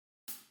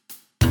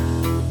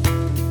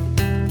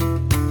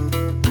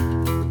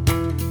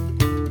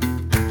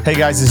Hey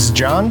guys, this is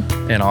John.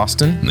 And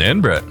Austin.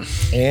 And Brett.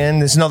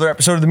 And this is another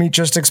episode of the Meat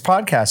Justice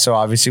podcast. So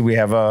obviously we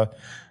have a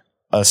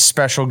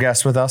special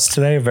guest with us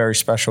today, a very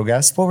special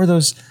guest. What were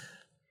those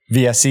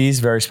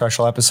VSEs, very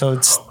special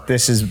episodes?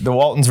 This is the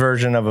Walton's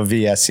version of a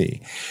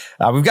VSE.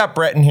 We've got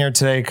Brett in here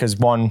today because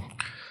one,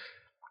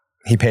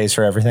 he pays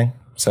for everything.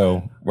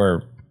 So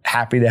we're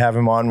happy to have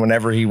him on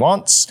whenever he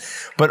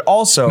wants, but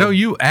also no,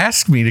 you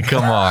asked me to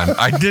come on.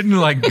 I didn't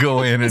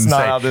go in and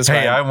say,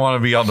 "Hey, I want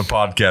to be on the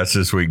podcast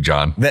this week,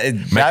 John."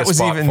 That was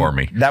spot for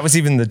me. That was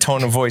even the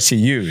tone of voice he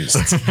used.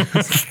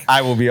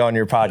 I will be on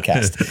your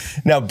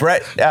podcast. Now,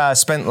 Brett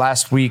spent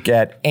last week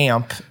at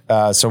AMP,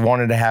 so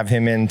wanted to have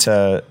him in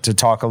to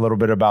talk a little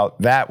bit about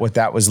that, what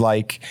that was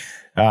like.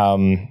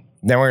 Then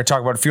we're going to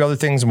talk about a few other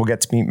things, and we'll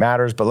get to Meat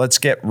Matters. But let's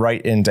get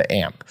right into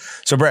AMP.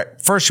 So,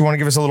 Brett, first, you want to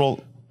give us a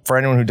little. For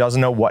anyone who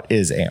doesn't know, what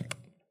is AMP?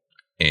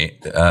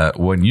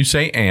 When you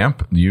say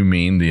AMP, you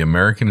mean the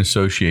American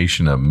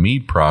Association of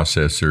Meat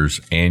Processors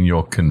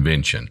Annual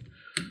Convention.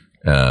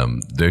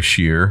 This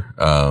year,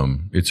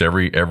 it's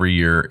every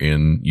year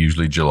in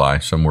usually July,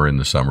 somewhere in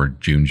the summer,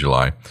 June,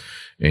 July.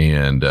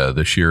 And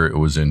this year it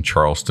was in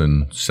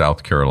Charleston,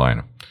 South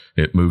Carolina.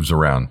 It moves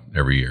around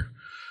every year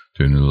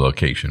to a new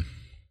location.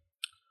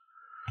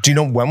 Do you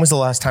know when was the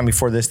last time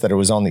before this that it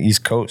was on the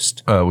East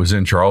Coast? It was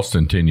in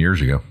Charleston 10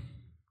 years ago.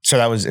 So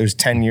it was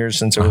 10 years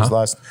since it was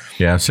last.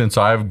 Yeah, since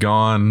I've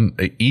gone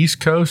East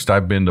Coast,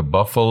 I've been to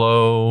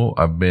Buffalo,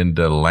 I've been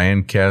to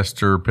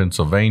Lancaster,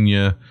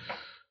 Pennsylvania,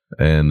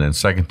 and then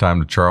second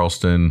time to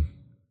Charleston.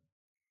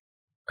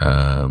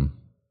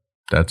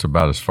 That's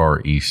about as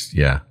far east.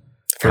 Yeah.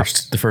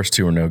 The first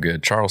two were no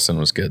good. Charleston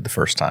was good the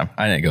first time.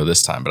 I didn't go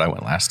this time, but I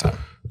went last time.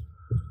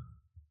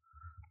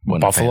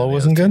 Buffalo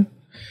wasn't good?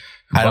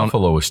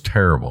 Buffalo was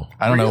terrible.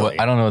 I don't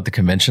know what the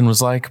convention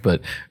was like,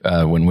 but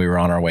when we were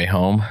on our way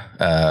home,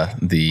 our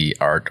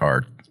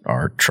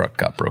truck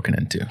got broken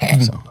into.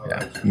 So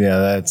yeah,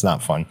 that's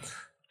not fun.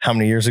 How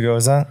many years ago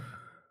was that?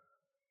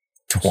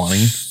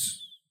 20.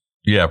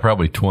 Yeah,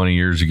 probably 20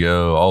 years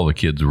ago. All the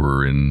kids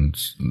were in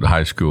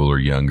high school or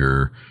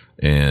younger,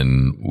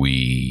 and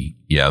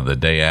the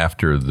day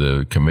after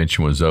the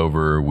convention was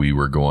over, we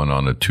were going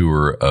on a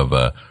tour of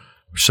a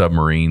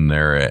submarine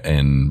there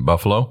in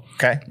Buffalo.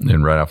 Okay.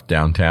 And right off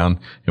downtown.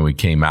 And we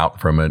came out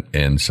from it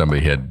and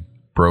somebody had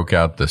broke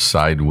out the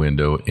side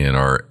window in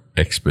our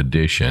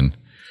Expedition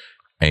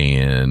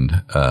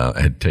and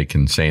had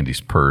taken Sandy's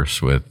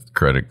purse with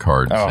credit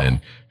cards. Oh. And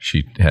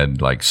she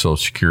had like Social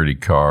Security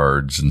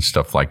cards and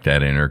stuff like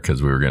that in her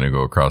because we were going to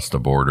go across the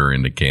border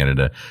into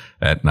Canada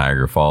at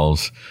Niagara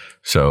Falls.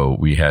 So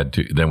we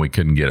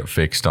couldn't get it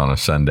fixed on a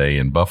Sunday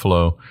in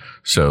Buffalo.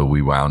 So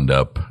we wound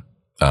up,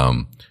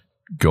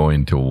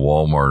 going to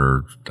Walmart,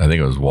 or I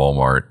think it was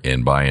Walmart,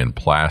 and buying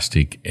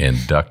plastic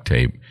and duct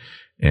tape.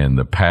 And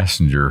the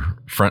passenger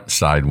front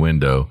side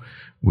window,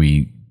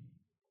 we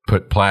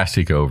put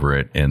plastic over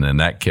it, and then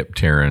that kept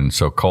tearing.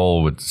 So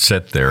Cole would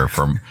sit there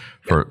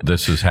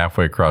this was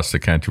halfway across the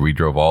country. We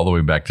drove all the way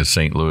back to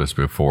St. Louis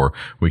before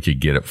we could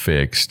get it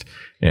fixed.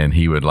 And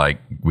he would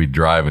we'd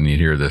drive and you'd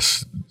hear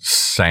this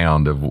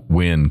sound of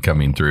wind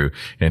coming through,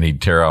 and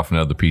he'd tear off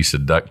another piece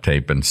of duct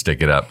tape and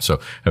stick it up. So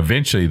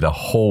eventually the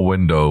whole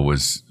window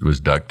was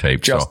duct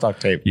tape. Just duct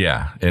tape.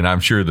 Yeah. And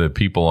I'm sure the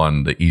people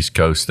on the East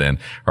Coast then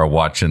are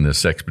watching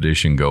this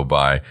Expedition go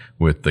by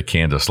with the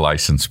Kansas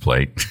license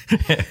plate.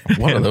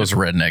 One of those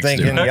rednecks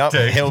thinking, yep,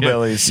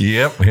 hillbillies.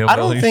 Yep, hillbillies. I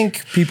don't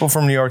think people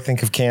from New York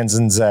think of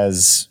Kansans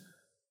as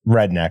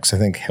rednecks. I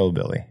think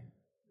hillbilly.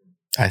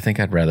 I think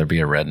I'd rather be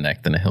a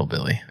redneck than a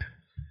hillbilly.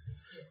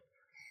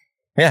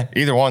 Yeah,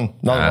 either one.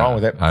 Nothing wrong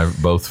with it.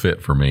 Both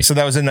fit for me. So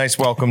that was a nice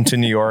welcome to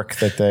New York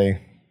that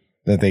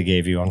they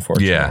gave you,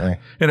 unfortunately. Yeah,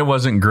 and it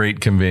wasn't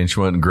great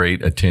convention, wasn't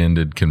great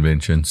attended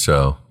convention.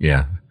 So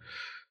yeah,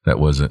 it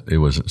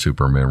wasn't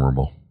super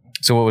memorable.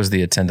 So what was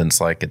the attendance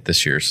like at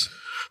this year's?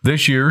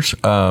 This year's,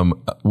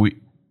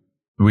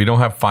 we don't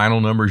have final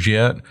numbers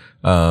yet,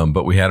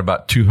 but we had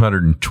about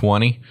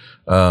 220.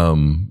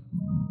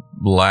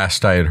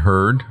 Last I had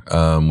heard,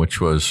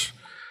 which was,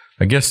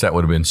 I guess that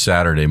would have been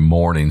Saturday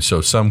morning. So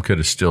some could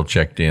have still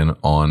checked in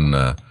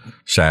on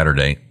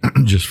Saturday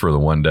just for the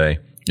one day.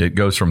 It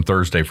goes from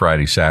Thursday,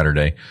 Friday,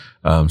 Saturday.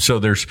 So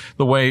there's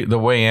the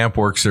way AMP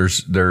works.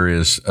 There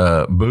is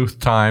booth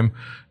time,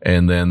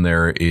 and then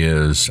there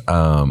is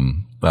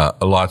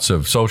lots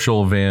of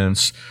social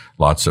events,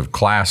 lots of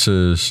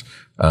classes.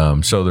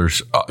 So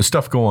there's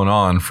stuff going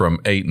on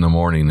from 8 in the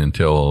morning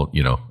until,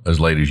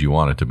 as late as you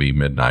want it to be,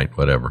 midnight,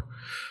 whatever.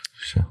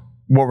 So.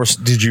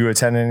 Did you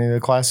attend any of the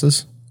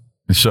classes?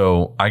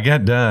 So I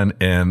got done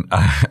and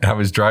I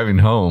was driving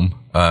home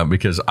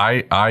because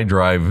I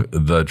drive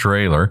the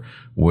trailer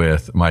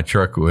with my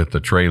truck with the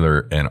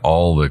trailer and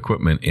all the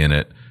equipment in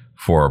it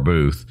for our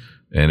booth,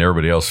 and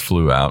everybody else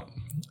flew out.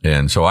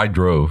 And so I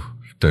drove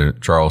to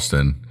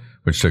Charleston,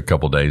 which took a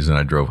couple of days, and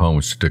I drove home,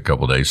 which took a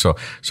couple of days. So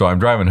I'm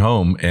driving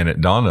home, and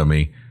it dawned on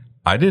me,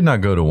 I did not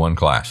go to one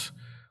class,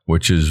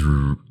 which is,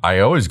 I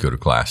always go to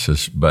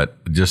classes,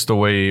 but just the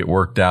way it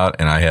worked out,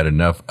 and I had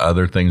enough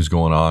other things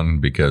going on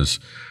because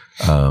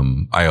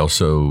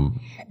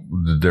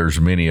There's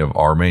many of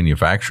our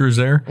manufacturers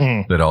there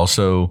that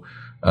also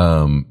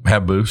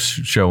have booths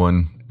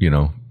showing,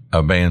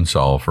 a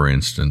bandsaw, for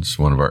instance.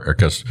 One of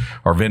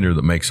our vendor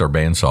that makes our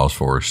bandsaws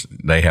for us,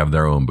 they have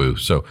their own booth.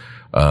 So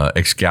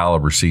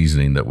Excalibur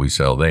seasoning that we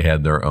sell, they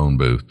had their own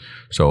booth.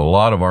 So a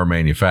lot of our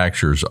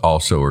manufacturers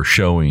also are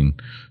showing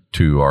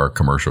to our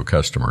commercial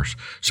customers.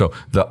 So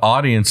the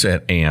audience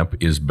at AMP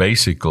is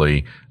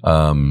basically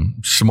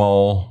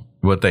small,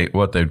 what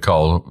they'd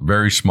call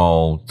very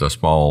small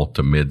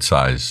to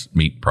mid-size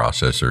meat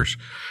processors.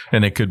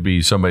 And it could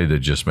be somebody that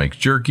just makes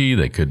jerky.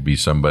 They could be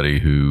somebody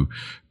who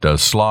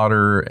does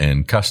slaughter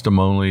and custom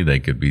only. They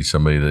could be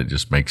somebody that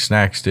just makes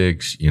snack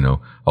sticks,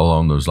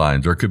 along those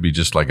lines. Or it could be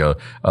just like a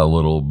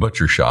little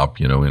butcher shop,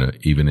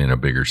 even in a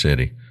bigger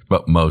city.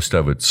 But most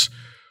of it's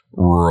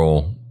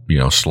rural,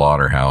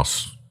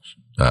 slaughterhouse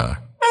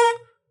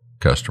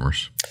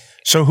customers.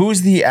 So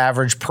who's the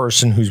average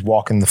person who's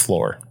walking the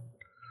floor?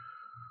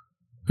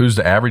 Who's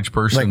the average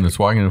person that's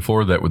walking the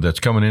floor that's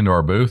coming into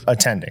our booth?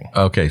 Attending.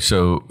 Okay,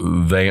 so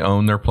they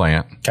own their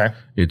plant. Okay.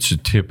 It's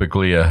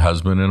typically a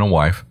husband and a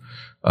wife.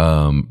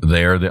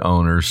 They are the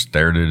owners.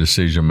 They're the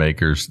decision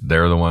makers.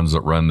 They're the ones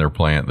that run their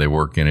plant. They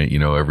work in it,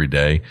 every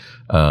day.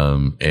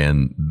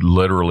 And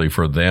literally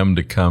for them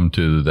to come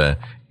to the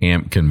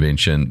AMP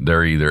convention,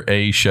 they're either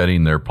A,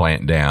 shutting their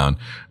plant down,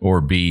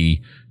 or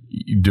B,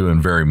 doing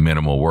very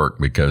minimal work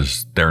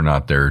because they're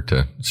not there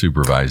to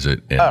supervise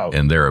it.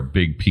 And they're a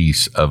big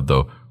piece of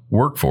the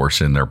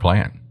workforce in their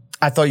plant.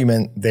 I thought you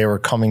meant they were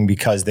coming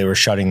because they were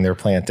shutting their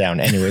plant down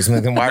anyways.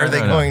 Then why are they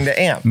going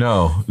to AMP?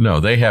 No,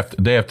 they have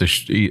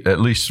to at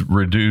least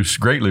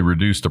greatly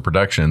reduce the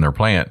production in their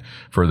plant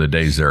for the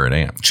days they're at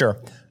AMP. Sure.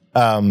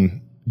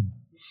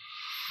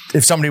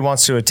 If somebody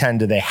wants to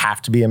attend, do they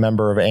have to be a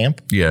member of AMP?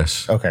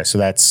 Yes. Okay, so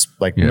that's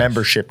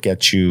membership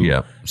gets you.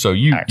 Yeah. So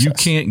you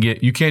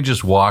can't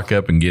just walk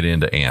up and get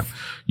into AMP.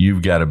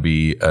 You've got to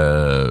be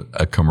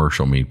a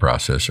commercial meat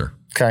processor.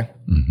 Okay.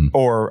 Mm-hmm.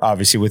 Or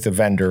obviously with a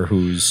vendor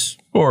who's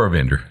a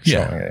vendor.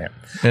 Yeah.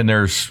 And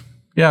there's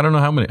I don't know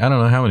how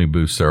many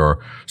booths there are.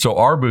 So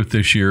our booth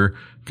this year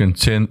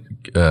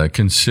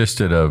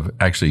consisted of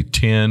actually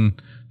 10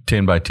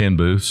 by 10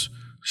 booths.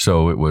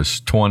 So it was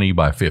 20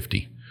 by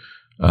 50.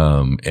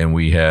 And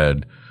we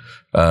had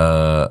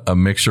a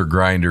mixer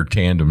grinder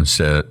tandem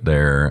set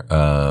there,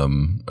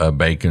 a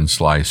bacon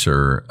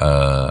slicer,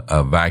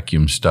 a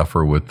vacuum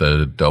stuffer with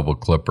a double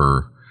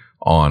clipper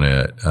on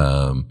it,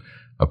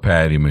 a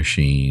patty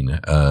machine,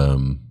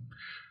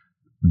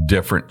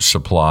 different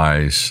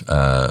supplies,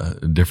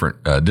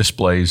 different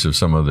displays of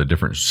some of the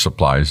different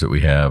supplies that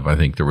we have. I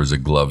think there was a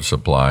glove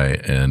supply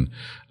and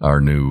our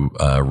new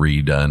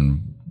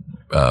redone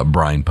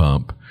brine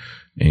pump.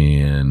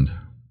 And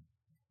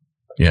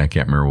I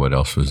can't remember what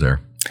else was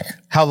there.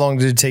 How long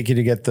did it take you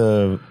to get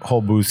the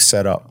whole booth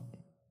set up?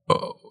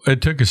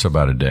 It took us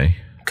about a day.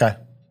 Okay.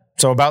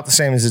 So about the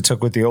same as it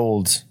took with the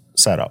old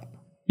setup.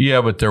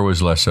 Yeah, but there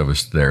was less of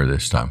us there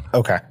this time.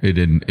 Okay. It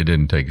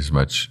didn't take as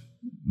much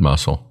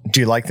muscle. Do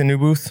you like the new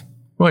booth?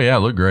 Well, yeah, it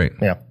looked great.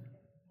 Yeah.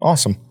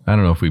 Awesome. I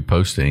don't know if we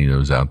post any of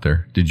those out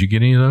there. Did you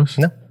get any of those?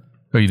 No.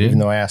 Oh, you didn't? Even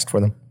though I asked for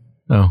them.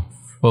 Oh.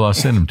 Well, I'll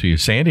send them to you.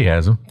 Sandy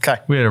has them. Okay.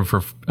 We had an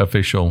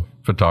official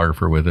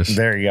photographer with us.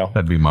 There you go.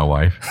 That'd be my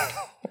wife.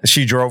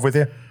 She drove with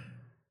you?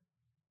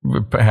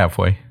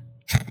 Halfway.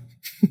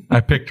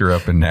 I picked her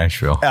up in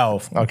Nashville.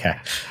 Oh, okay.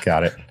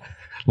 Got it.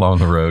 Along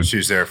the road. She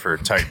was there for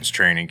Titans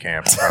training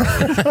camp.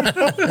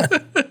 Probably.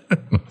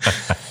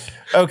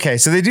 Okay,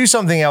 so they do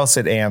something else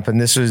at AMP,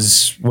 and this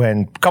was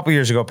when a couple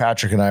years ago,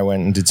 Patrick and I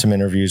went and did some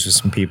interviews with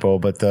some people,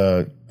 but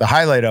the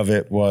highlight of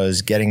it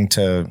was getting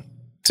to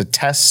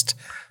test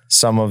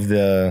some of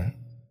the,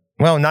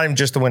 well, not even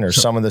just the winners,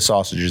 some of the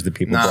sausages that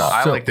people brought.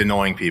 I liked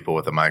annoying people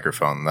with a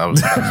microphone. That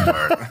was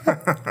the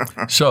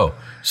best part.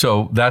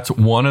 So that's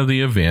one of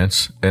the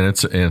events, and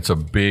it's a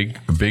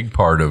big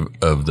part of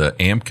the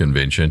AMP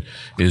convention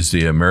is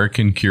the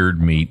American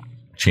Cured Meat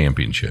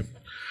Championship.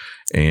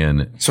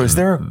 And so is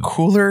there a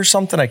cooler or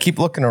something? I keep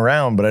looking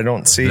around, but I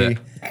don't see.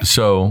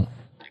 So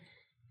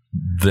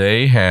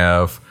they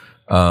have,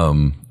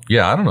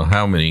 I don't know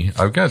how many.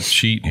 I've got a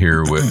sheet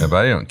here with,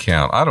 but I don't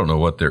count. I don't know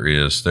what there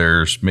is.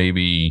 There's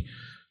maybe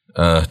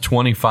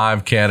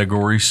 25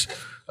 categories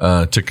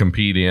to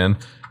compete in.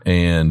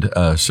 And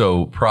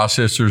so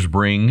processors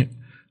bring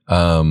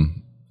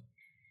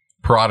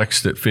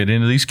products that fit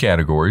into these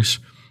categories,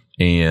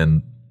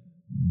 and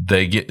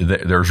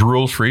there's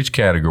rules for each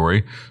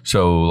category.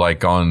 So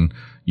like on,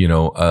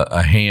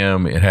 a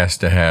ham, it has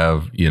to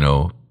have,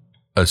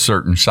 a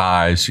certain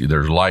size.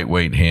 There's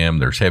lightweight ham,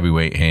 there's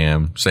heavyweight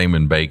ham, same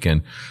in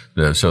bacon.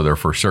 So they're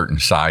for certain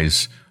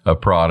size of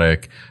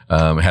product.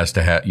 It has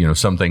to have,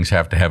 some things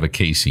have to have a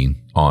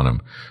casing on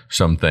them.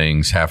 Some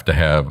things have to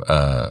have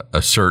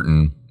a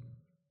certain,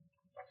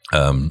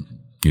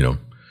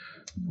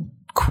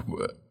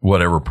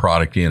 whatever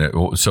product in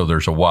it. So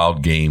there's a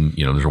wild game,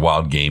 there's a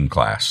wild game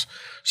class.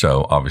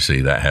 So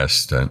obviously that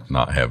has to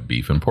not have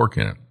beef and pork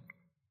in it.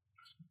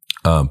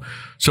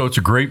 So it's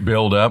a great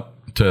build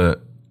up to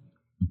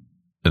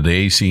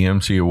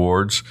ACMC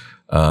Awards.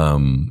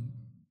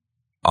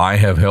 I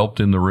have helped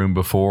in the room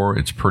before.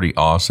 It's pretty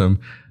awesome.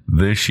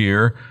 This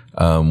year,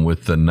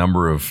 with the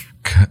number of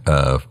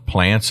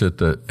plants at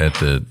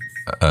the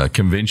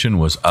convention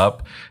was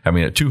up. I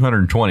mean, at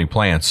 220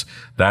 plants,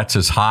 that's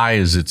as high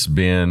as it's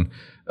been.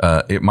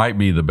 It might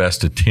be the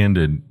best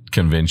attended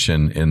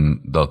convention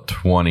in the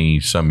 20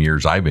 some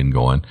years I've been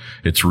going.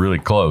 It's really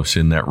close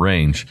in that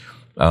range.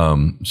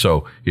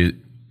 So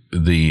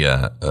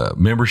the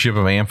membership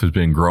of AAMP has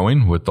been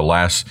growing with the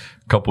last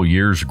couple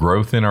years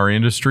growth in our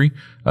industry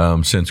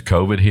since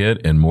COVID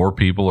hit, and more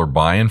people are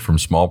buying from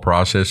small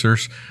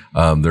processors.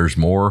 There's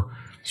more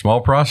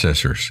small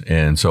processors,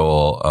 and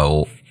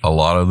so a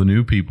lot of the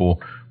new people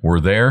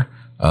were there,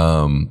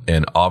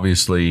 and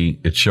obviously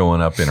it's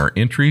showing up in our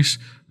entries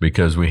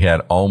because we had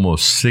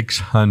almost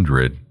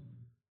 600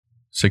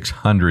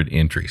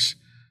 entries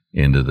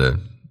into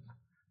the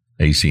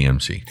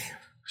ACMC.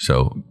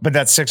 So, but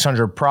that's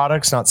 600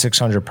 products, not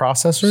 600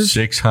 processors?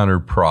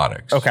 600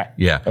 products. Okay.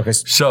 Yeah. Okay.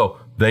 So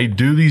they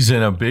do these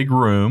in a big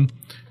room,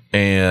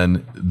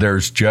 and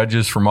there's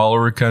judges from all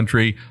over the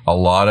country. A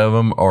lot of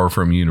them are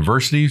from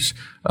universities.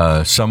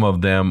 Some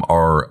of them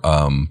are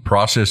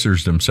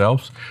processors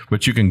themselves,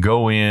 but you can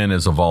go in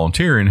as a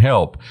volunteer and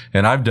help.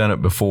 And I've done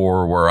it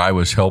before where I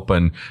was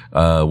helping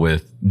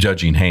with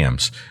judging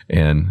hams.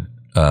 And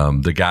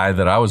the guy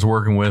that I was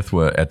working with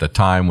at the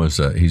time was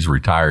he's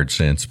retired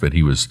since, but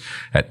he was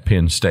at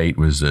Penn State,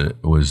 was a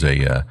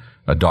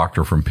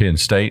doctor from Penn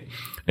State.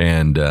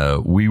 And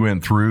we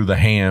went through the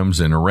hams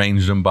and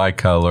arranged them by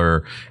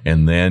color,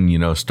 and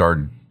then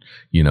started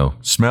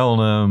smelling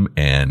them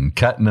and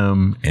cutting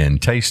them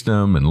and tasting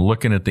them and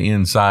looking at the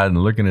inside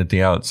and looking at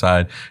the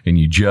outside, and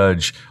you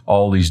judge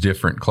all these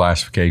different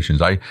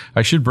classifications. I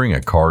should bring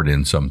a card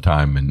in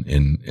sometime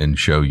and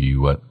show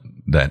you what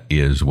that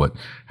is,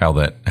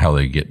 how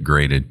they get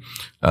graded.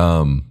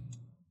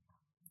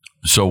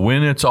 So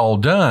when it's all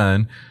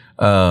done,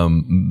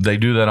 they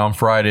do that on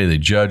Friday. They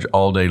judge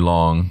all day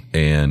long,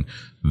 and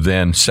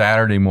then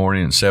Saturday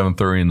morning at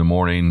 7:30 in the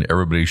morning,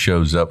 everybody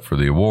shows up for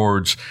the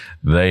awards.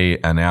 They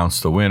announce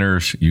the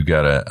winners. You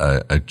got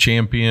a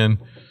champion,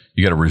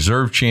 you got a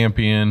reserve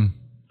champion,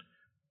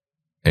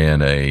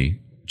 and a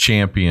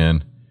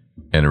champion,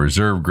 and a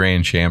reserve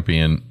grand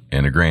champion,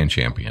 and a grand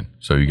champion.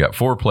 So you got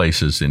 4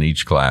 places in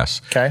each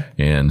class. Okay.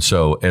 And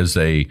so as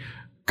they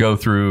go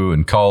through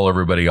and call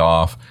everybody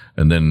off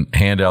and then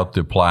hand out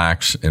the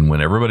plaques, and when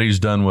everybody's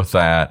done with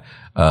that,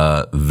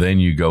 then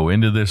you go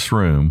into this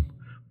room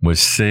with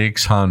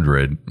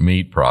 600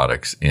 meat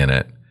products in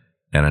it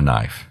and a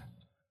knife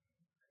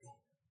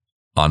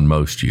on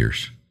most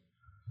years.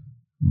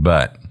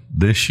 But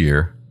this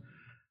year,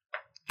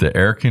 the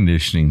air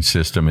conditioning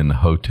system in the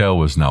hotel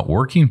was not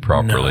working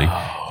properly,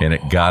 and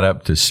it got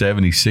up to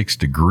 76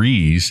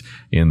 degrees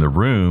in the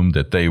room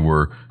that they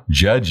were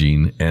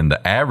judging, and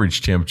the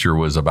average temperature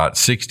was about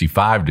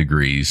 65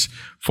 degrees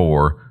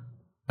for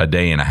a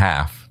day and a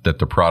half that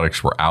the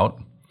products were out.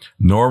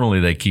 Normally,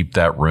 they keep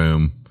that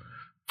room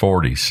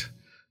 40s,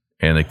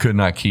 and they could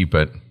not keep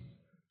it,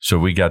 so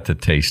we got to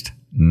taste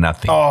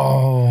nothing.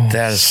 Oh,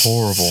 that is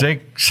horrible.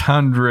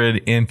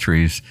 600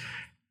 entries,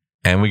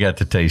 and we got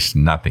to taste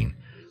nothing.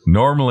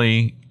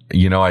 Normally,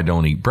 I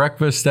don't eat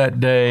breakfast that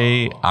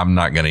day. I'm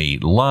not going to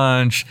eat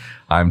lunch.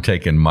 I'm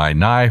taking my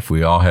knife.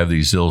 We all have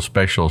these little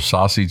special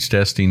sausage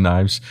testing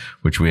knives,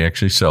 which we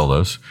actually sell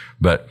those.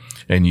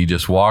 And you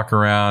just walk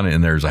around,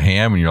 and there's a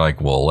ham, and you're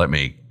like, well, let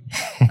me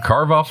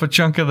carve off a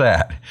chunk of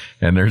that.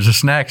 And there's a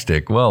snack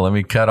stick. Well, let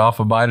me cut off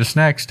a bite of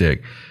snack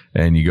stick.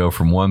 And you go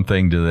from one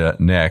thing to the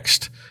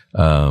next.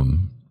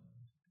 And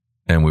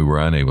we were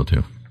unable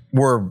to.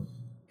 Were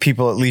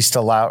people at least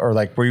allowed, or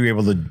were you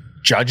able to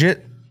judge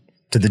it?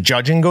 Did the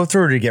judging go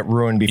through, or did it get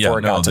ruined before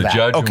it got to that? The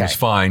judging was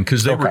fine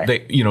because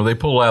they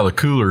pull out of the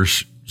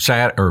coolers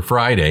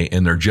Friday,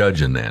 and they're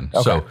judging then.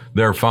 Okay. So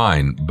they're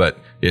fine. But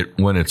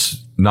when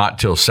it's not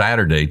till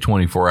Saturday,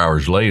 24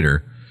 hours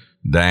later,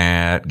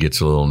 that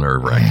gets a little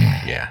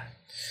nerve-wracking. Yeah.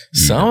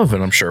 Some of it,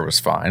 I'm sure, was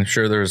fine. I'm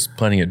sure there's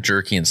plenty of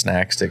jerky and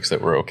snack sticks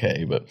that were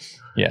okay. But,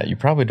 yeah, you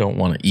probably don't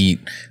want to eat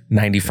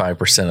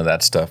 95% of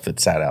that stuff that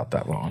sat out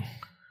that long.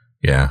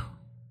 Yeah.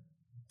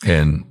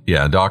 And,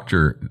 yeah,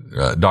 Dr.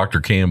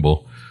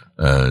 Campbell,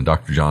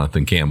 Dr.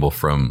 Jonathan Campbell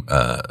from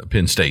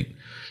Penn State,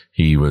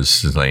 he was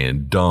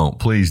saying,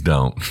 please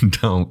don't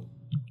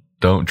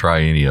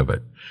try any of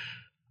it.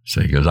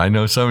 So he goes, I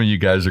know some of you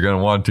guys are going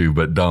to want to,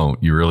 but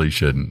don't. You really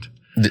shouldn't.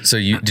 So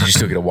did you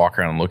still get to walk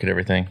around and look at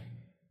everything?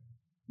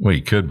 Well,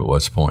 you could, but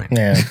what's the point?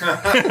 Yeah.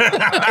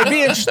 It'd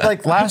be interesting.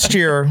 Like last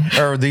year,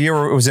 or the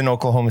year it was in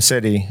Oklahoma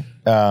City,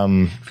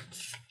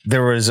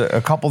 there was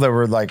a couple that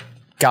were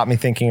got me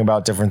thinking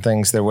about different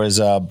things. There was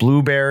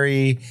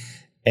blueberry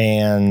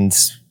and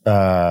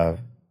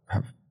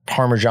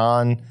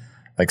Parmesan,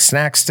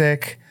 snack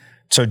stick.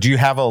 So do you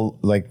have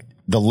the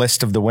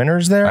list of the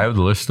winners there? I have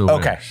the list of the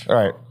winners. Okay. All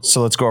right.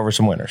 So let's go over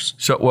some winners.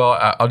 So,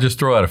 I'll just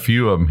throw out a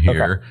few of them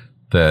here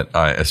that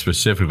I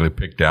specifically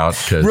picked out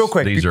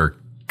because these are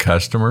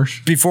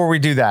customers. Before we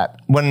do that,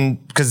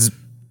 because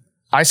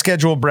I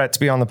scheduled Brett to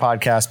be on the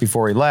podcast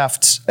before he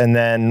left. And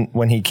then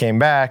when he came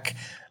back,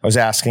 I was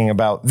asking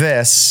about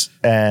this.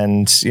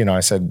 And, I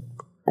said,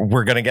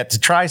 we're going to get to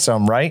try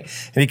some, right?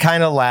 And he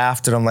kind of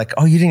laughed and I'm like,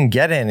 oh, you didn't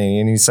get any.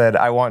 And he said,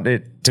 I want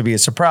it to be a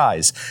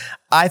surprise.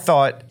 I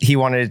thought he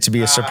wanted it to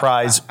be a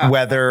surprise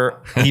whether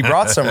he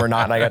brought some or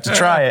not, and I got to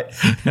try it.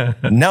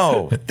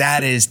 No,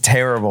 that is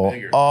terrible.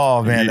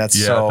 Oh man,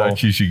 that's so. I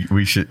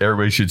thought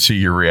everybody should see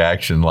your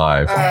reaction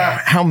live.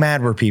 How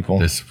mad were people?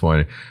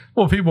 Disappointed.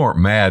 Well, people weren't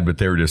mad, but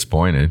they were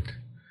disappointed.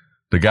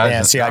 The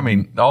guys, Yeah,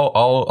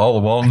 all the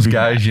Walton's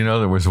guys,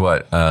 there was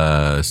what?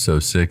 So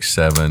 6,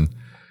 7,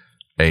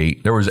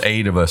 8. There was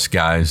 8 of us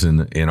guys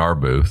in our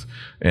booth,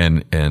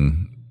 and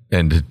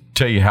to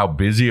tell you how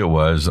busy it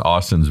was,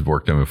 Austin's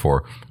worked in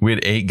before. We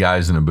had 8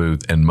 guys in a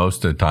booth, and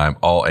most of the time,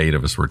 all 8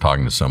 of us were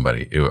talking to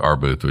somebody. Our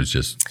booth was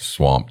just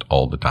swamped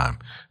all the time.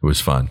 It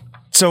was fun.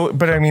 So,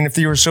 but I mean, if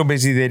they were so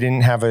busy they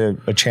didn't have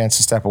a chance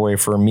to step away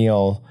for a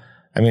meal.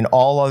 I mean,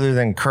 all other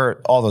than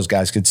Kurt, all those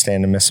guys could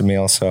stand to miss a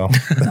meal, so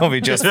they'll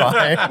be just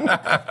fine.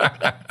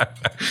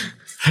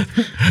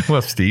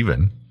 Well,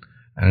 Steven,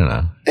 I don't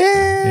know.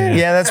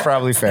 Yeah, that's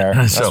probably fair.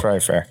 That's probably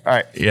fair. All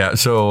right. Yeah.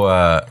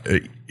 So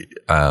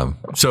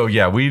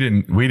yeah, we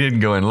didn't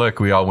go and look.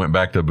 We all went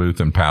back to the booth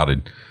and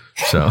pouted.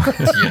 So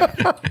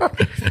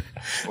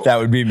that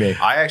would be me.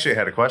 I actually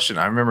had a question.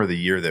 I remember the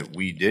year that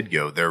we did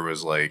go, there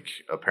was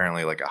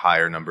apparently a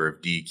higher number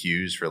of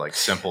DQs for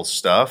simple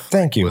stuff.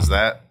 Thank you. Was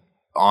that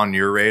on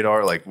your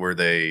radar? Were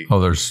they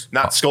there's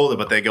not scolded,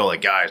 but they go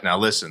guys, now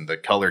listen, the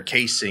color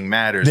casing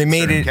matters. They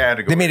made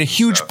a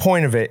huge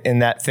point of it in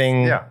that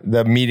thing. Yeah.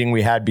 The meeting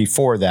we had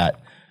before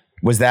that.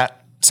 Was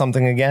that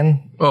something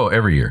again? Oh,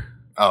 every year.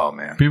 Oh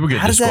man, people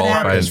get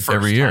disqualified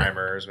every year.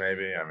 Timers,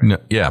 maybe. I mean,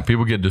 no,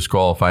 people get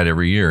disqualified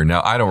every year.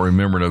 Now, I don't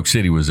remember in Oak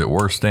City. Was it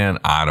worse then?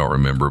 I don't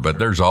remember. But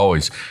there's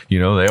always, they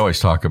always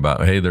talk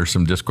about, hey, there's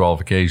some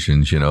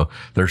disqualifications.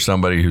 There's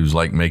somebody who's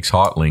makes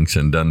hot links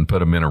and doesn't put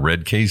them in a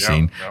red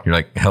casing. Yep. You're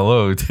like,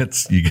 hello,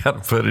 you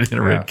got to put it in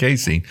a red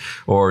casing.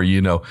 Or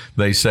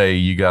they say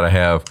you got to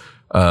have,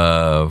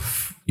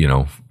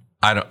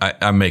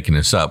 I'm making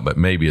this up, but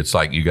maybe it's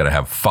you got to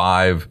have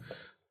 5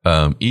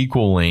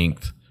 equal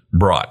length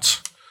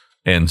brats.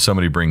 And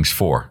somebody brings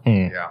 4.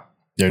 Yeah.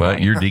 Well,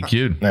 you're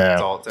DQ'd.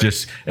 That's all it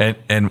takes.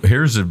 And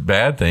here's the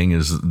bad thing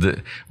is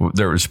that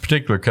there was a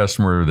particular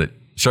customer that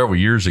several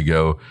years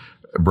ago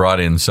brought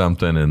in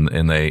something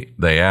and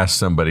they asked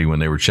somebody when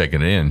they were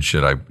checking in,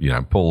 should I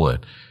pull a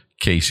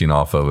casing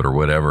off of it or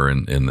whatever,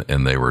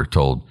 and they were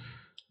told,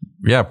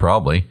 yeah,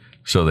 probably.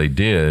 So they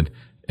did.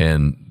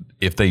 And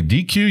if they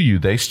DQ you,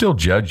 they still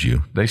judge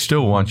you. They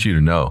still want you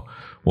to know.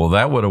 Well,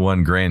 that would have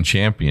won grand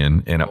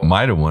champion, and it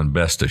might have won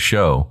best of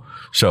show.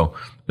 So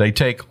they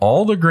take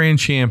all the grand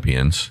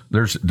champions.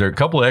 There are a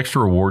couple of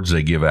extra awards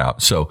they give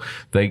out. So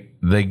they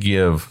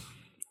give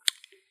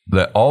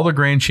all the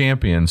grand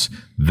champions.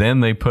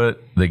 Then they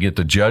get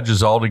the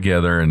judges all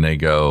together and they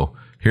go,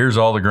 here's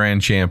all the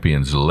grand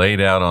champions laid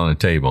out on a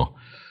table.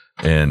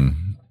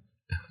 And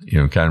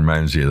kind of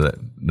reminds you of that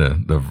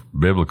the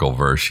biblical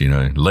verse,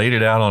 laid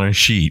it out on a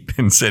sheet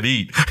and said,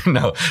 eat.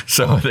 No.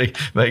 So they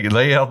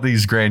lay out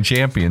these grand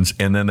champions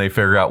and then they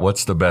figure out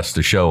what's the best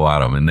to show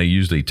out of them. And they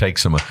usually take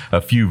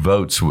a few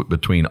votes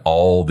between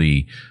all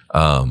the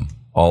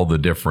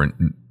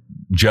different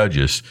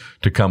judges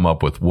to come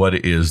up with what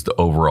is the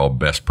overall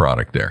best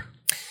product there.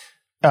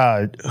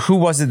 Who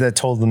was it that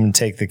told them to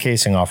take the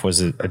casing off?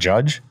 Was it a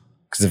judge?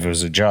 Because if it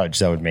was a judge,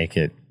 that would make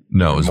it.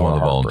 No, it was one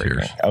of the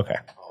volunteers. Okay.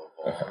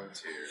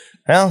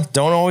 Well,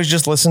 don't always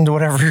just listen to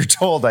whatever you're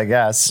told, I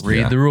guess.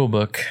 Read the rule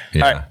book.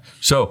 Yeah. All right.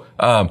 So,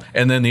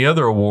 and then the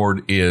other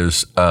award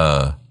is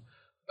totally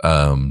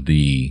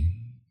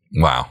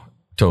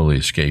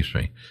escapes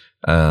me.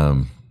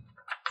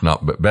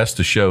 But best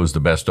of show is the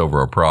best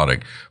overall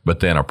product,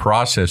 but then a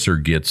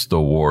processor gets the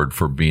award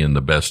for being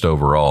the best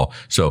overall.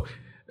 So,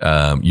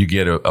 you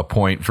get a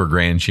point for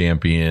grand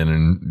champion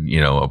and,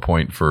 a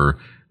point for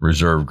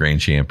reserve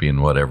grand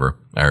champion, whatever,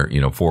 or,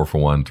 4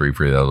 for one, 3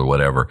 for the other,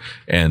 whatever.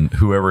 And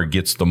whoever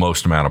gets the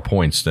most amount of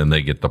points, then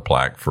they get the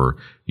plaque for,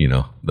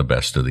 the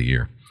best of the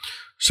year.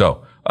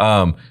 So,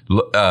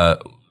 a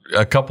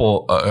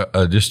couple,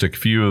 just a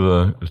few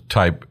of the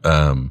type,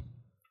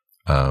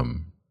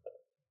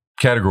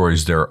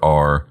 categories there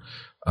are,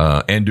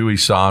 andouille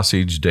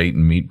sausage,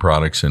 Dayton meat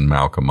products in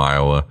Malcolm,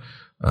 Iowa.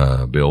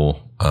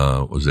 Bill,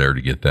 was there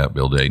to get that,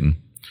 Bill Dayton.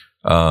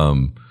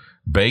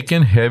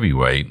 Bacon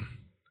heavyweight.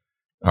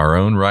 Our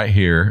own right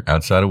here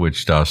outside of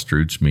Wichita,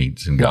 Struts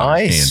Meats in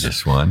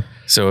Kansas one.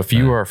 So if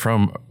you are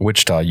from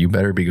Wichita, you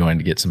better be going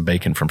to get some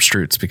bacon from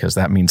Struts because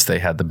that means they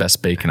had the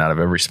best bacon out of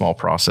every small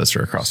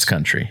processor across the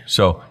country.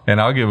 So,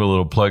 and I'll give a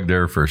little plug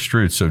there for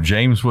Struts. So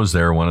James was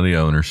there, one of the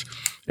owners,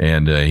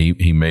 and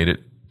he made it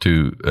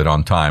to it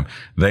on time.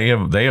 They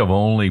have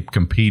only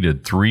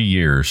competed 3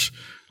 years.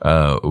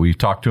 We've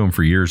talked to them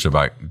for years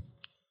about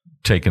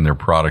taking their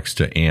products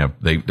to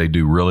AAMP. They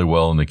do really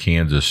well in the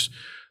Kansas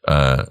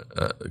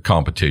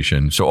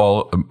competition.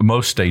 So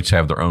most states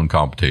have their own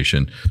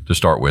competition to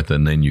start with,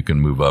 and then you can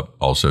move up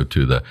also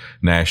to the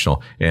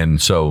national.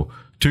 And so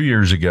 2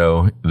 years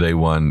ago, they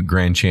won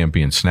Grand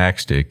Champion Snack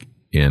Stick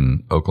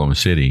in Oklahoma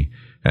City,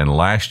 and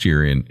last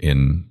year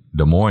in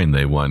Des Moines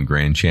they won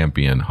Grand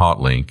Champion Hot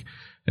Link,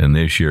 and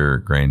this year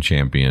Grand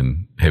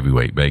Champion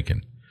Heavyweight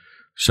Bacon.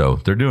 So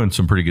they're doing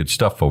some pretty good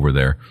stuff over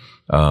there.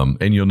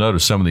 And you'll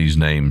notice some of these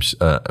names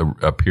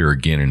appear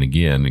again and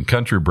again. And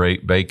Country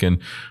Bacon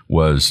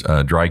was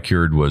dry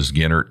cured was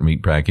Gennert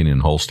Meatpacking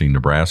in Holstein,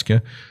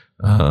 Nebraska.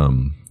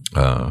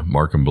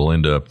 Mark and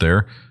Belinda up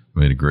there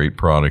made a great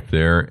product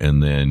there.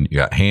 And then you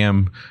got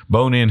ham,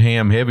 bone-in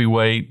ham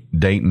heavyweight,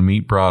 Dayton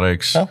Meat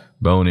Products,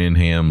 bone-in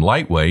ham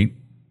lightweight,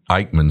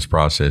 Eichmann's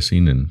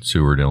Processing in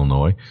Seward,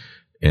 Illinois.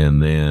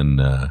 And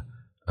then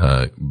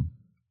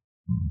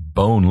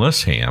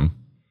boneless ham.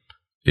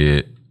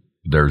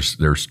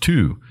 There's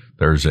two.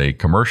 There's a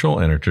commercial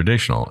and a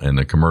traditional, and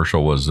the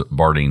commercial was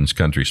Bardeen's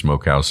Country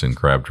Smokehouse in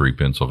Crabtree,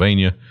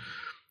 Pennsylvania.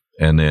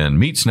 And then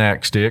meat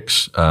snack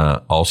sticks,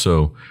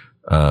 also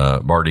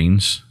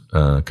Bardeen's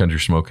Country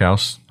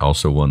Smokehouse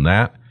also won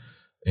that.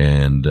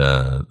 And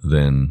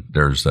then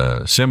there's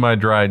a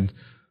semi-dried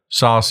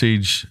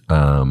sausage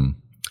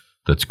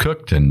that's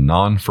cooked and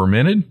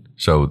non-fermented.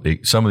 So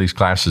some of these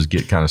classes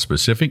get kind of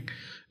specific,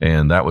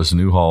 and that was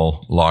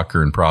Newhall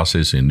Locker and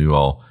Process in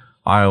Newhall,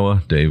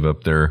 Iowa. Dave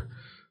up there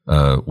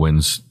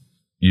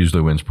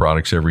usually wins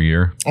products every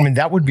year. I mean,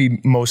 that would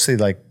be mostly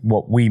like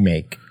what we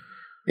make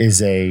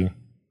is a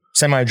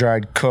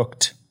semi-dried,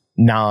 cooked,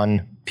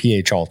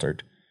 non-pH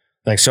altered,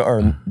 like so,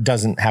 or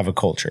doesn't have a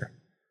culture.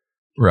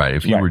 Right.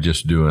 If you were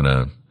just doing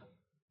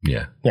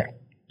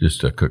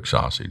just a cooked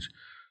sausage,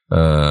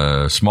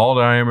 small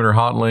diameter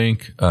hot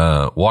link,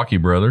 Walkie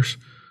Brothers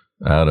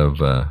out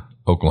of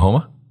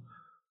Oklahoma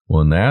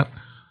won that.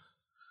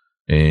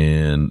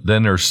 And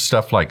then there's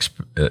stuff like,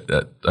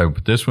 I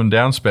put this one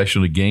down,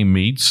 Specialty Game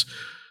Meats,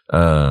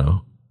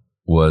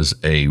 was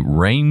a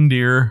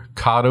reindeer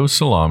cotto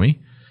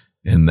salami,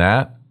 and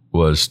that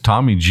was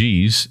Tommy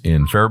G's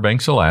in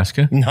Fairbanks,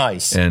 Alaska.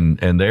 Nice. And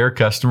they are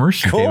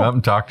customers. Cool. Came up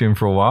and talked to him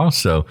for a while.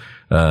 So,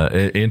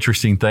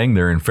 interesting thing,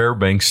 they're in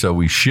Fairbanks, so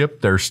we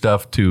ship their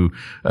stuff to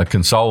a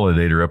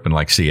consolidator up in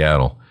like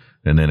Seattle,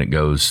 and then it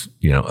goes,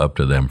 up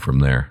to them from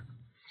there.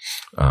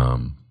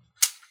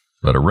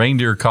 But a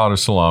reindeer cotto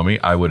salami,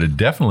 I would have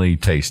definitely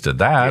tasted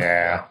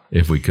that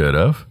if we could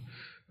have.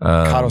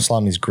 Cotto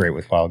salami is great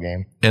with wild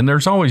game. And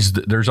there's always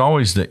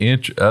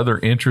the other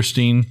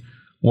interesting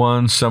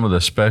ones, some of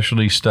the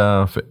specialty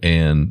stuff,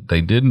 and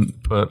they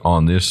didn't put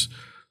on this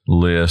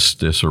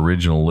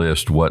original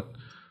list, what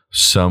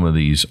some of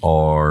these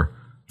are.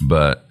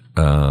 But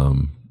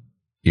then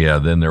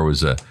there was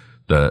the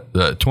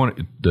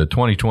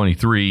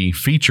 2023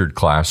 featured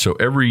class. So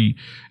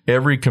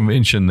every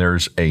convention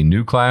there's a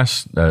new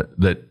class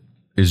that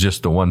is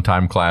just a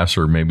one-time class,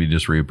 or maybe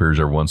just reappears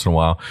every once in a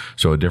while.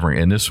 So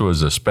and this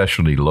was a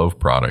specialty loaf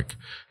product,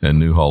 and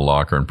Newhall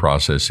Locker and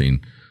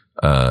Processing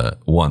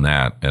won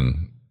that.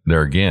 And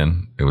there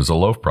again, it was a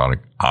loaf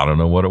product. I don't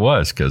know what it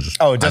was because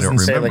it doesn't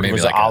say like it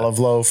was an olive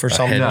loaf or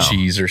something. Head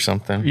cheese or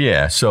something.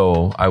 Yeah.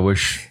 So I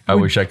wish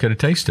I could have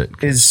tasted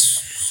it.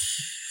 Is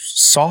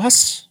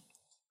sauce,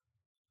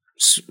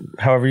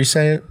 however you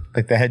say it,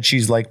 like the head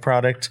cheese like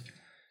product,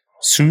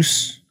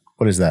 Souse?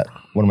 What is that?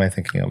 What am I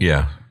thinking of?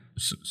 Yeah.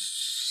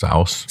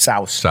 Souse.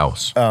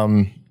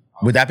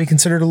 Would that be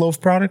considered a loaf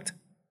product?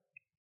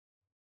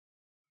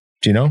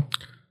 Do you know?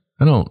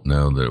 I don't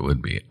know that it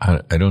would be.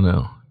 I don't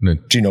know. Do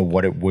you know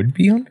what it would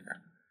be under?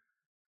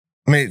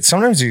 I mean,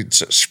 sometimes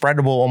it's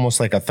spreadable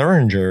almost like a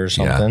Thuringer or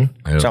something.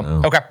 Yeah, I don't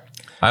know. Okay.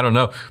 I don't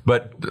know.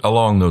 But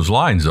along those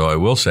lines, though, I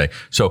will say,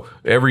 so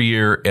every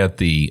year at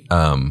the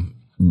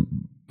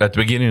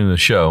beginning of the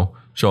show,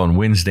 so on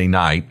Wednesday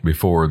night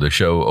before the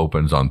show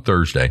opens on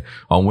Thursday,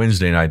 on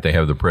Wednesday night they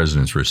have the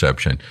president's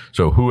reception.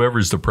 So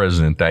whoever's the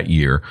president that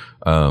year,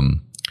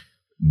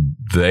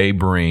 they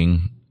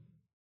bring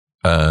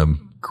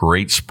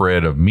great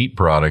spread of meat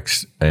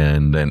products,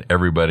 and then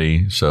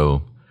everybody,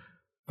 so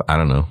I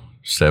don't know,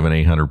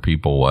 700-800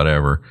 people,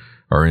 whatever,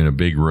 are in a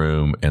big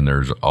room, and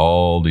there's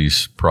all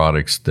these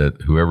products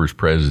that whoever's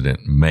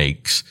president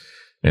makes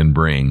and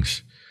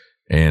brings.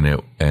 And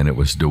it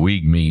was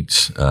DeWeeg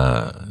Meats.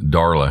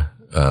 Darla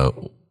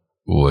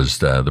was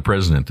the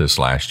president this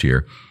last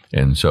year,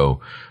 and so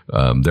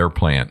their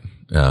plant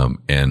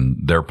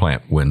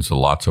wins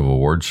lots of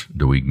awards.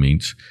 DeWeeg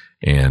Meats,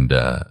 and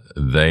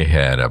they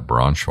had a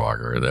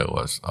Braunschweiger that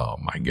was, oh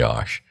my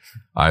gosh,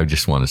 I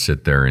just want to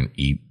sit there and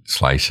eat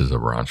slices of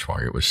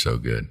Braunschweiger. It was so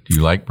good. Do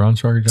you like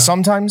Braunschweiger, John?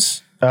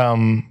 Sometimes.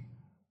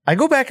 I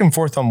go back and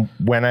forth on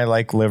when I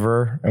like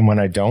liver and when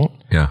I don't.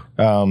 Yeah.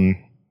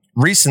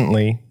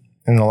 Recently,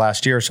 in the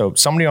last year or so,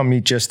 somebody on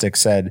Meatgistics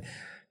said,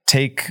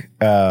 take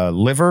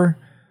liver,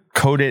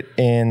 coat it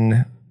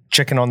in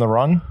chicken on the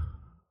run,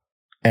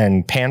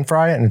 and pan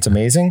fry it, and it's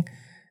amazing.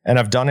 And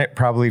I've done it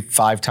probably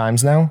 5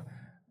 times now.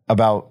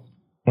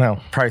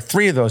 Probably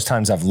 3 of those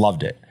times I've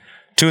loved it.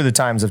 2 of the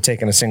times I've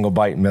taken a single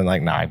bite and been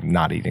like, nah, I'm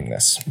not eating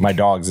this. My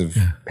dogs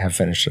have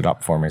finished it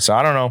up for me. So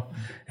I don't know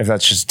if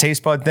that's just a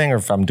taste bud thing or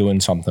if I'm doing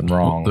something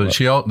wrong.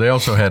 They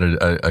also had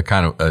a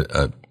kind of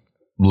a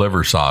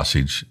liver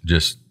sausage.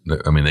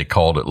 They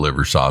called it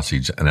liver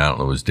sausage, and I don't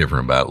know what was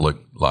different about it. It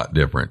looked a lot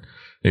different.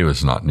 It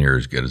was not near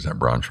as good as that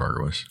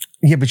Braunschweiger was.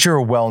 Yeah, but you're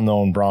a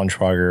well-known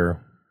Braunschweiger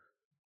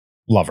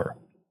lover.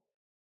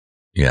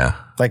 Yeah.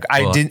 Like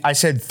I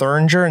said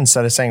Thuringer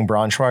instead of saying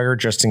Braunschweiger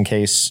just in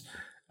case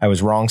I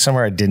was wrong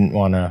somewhere. I didn't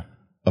want to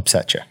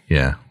upset you.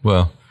 Yeah.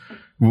 Well,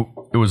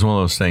 it was one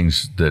of those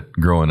things that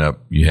growing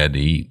up you had to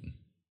eat.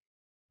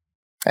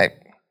 Hey.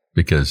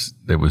 Because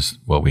it was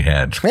what we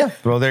had. Yeah.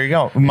 Well, there you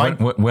go.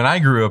 When I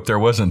grew up, there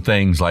wasn't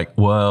things like,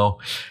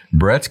 well,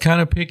 Brett's kind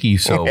of picky,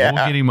 so we'll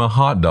get him a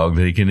hot dog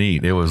that he can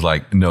eat. It was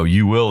like, no,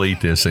 you will eat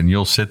this and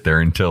you'll sit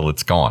there until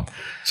it's gone.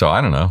 So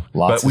I don't know.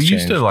 But we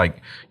used to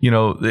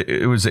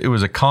it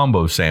was a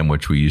combo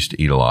sandwich we used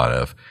to eat a lot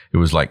of. It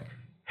was like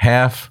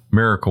half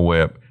Miracle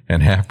Whip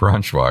and half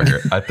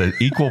Braunschweiger at the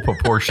equal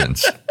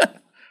proportions.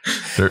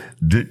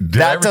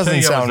 That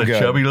doesn't sound good.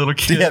 Chubby little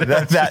kid. Yeah,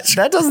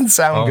 that doesn't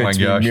sound good. Oh my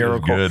gosh, it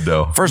was good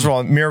though. First of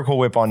all, Miracle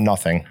Whip on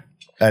nothing.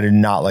 I did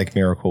not like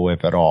Miracle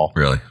Whip at all.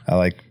 Really? I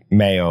like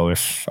mayo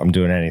if I'm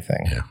doing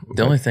anything. Yeah.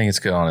 The only thing it's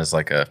good on is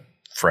like a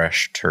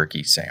fresh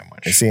turkey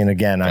sandwich. See, and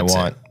again, I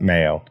want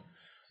mayo.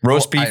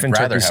 Roast beef and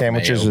turkey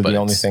sandwiches are the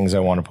only things I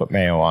want to put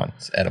mayo on.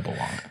 It's edible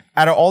on it.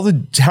 Out of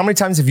how many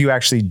times have you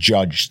actually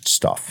judged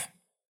stuff?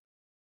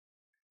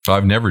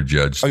 I've never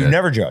judged. Oh, you've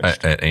never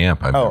judged? At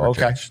AMP, I've never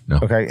judged. No.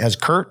 Okay. Has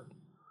Kurt?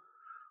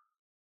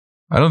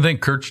 I don't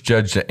think Kurt's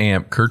judged at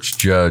AMP. Kurt's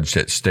judged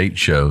at state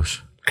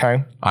shows.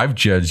 Okay. I've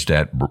judged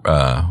at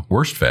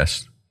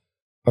Wurstfest.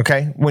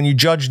 Okay. When you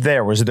judged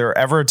there, was there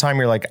ever a time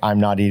you're like, I'm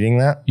not eating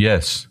that?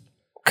 Yes.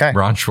 Okay.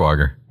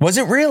 Braunschweiger. Was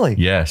it really?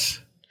 Yes.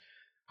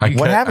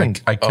 What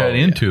happened? I cut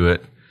into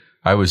it.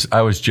 I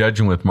was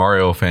judging with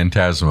Mario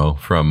Fantasmo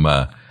from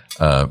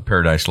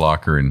Paradise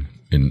Locker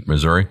in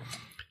Missouri.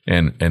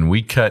 And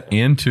we cut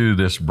into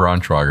this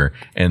Braunschweiger,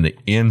 and the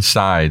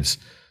insides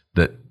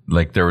that,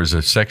 like, there was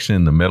a section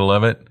in the middle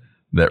of it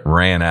that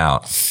ran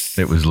out.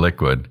 It was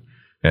liquid.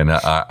 And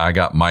I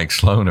got Mike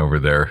Sloan over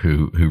there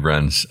who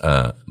runs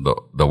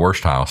the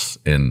Worst House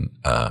in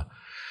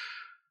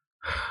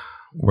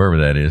wherever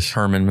that is.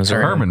 Herman,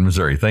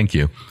 Missouri. Thank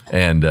you.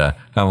 And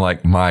I'm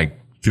like, Mike,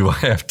 do I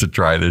have to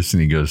try this?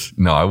 And he goes,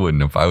 no, I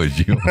wouldn't if I was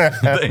you.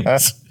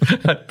 Thanks.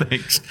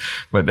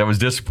 But that was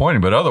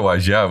disappointing. But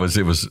otherwise, yeah,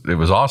 it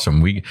was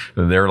awesome.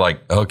 They're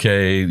like,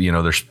 okay,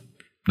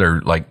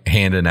 they're like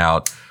handing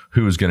out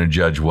who's going to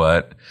judge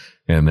what.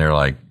 And they're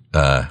like,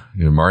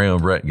 Mario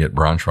and Brett get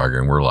Braunschweiger.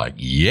 And we're like,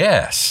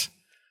 yes,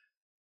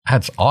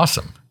 that's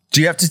awesome.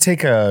 Do you have to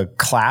take a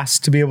class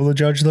to be able to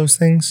judge those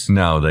things?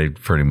 No, they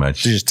pretty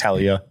much they just tell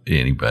you.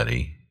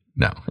 Anybody.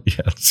 No.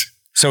 Yes.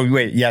 So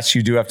wait, yes,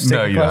 you do have to take a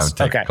class? No, you don't have to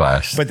take a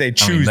class. But they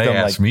choose them. They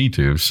asked me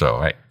to,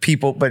 so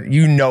people, but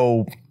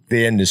the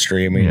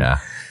industry. I mean, yeah.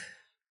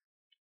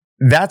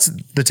 That's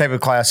the type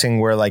of classing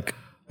where like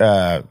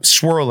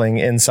swirling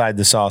inside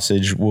the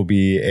sausage will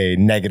be a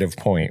negative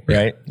point,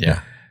 right?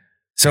 Yeah.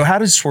 So how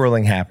does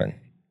swirling happen?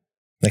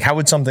 Like how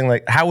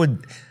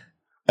would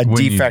a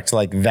defect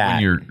like that?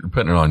 When you're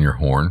putting it on your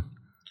horn.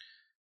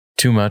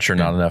 Too much or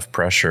not enough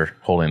pressure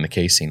holding the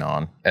casing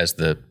on as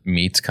the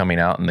meat's coming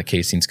out and the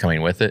casing's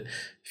coming with it.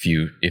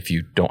 If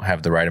you don't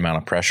have the right amount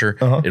of pressure,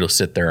 it'll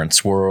sit there and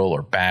swirl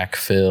or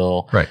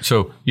backfill. Right.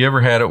 So you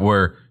ever had it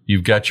where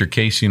you've got your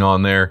casing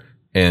on there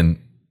and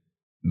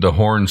the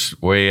horn's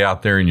way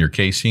out there in your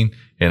casing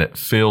and it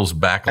fills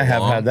back along? I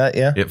have had that,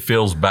 yeah. It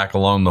fills back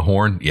along the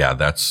horn. Yeah,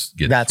 that's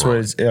what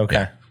it's okay.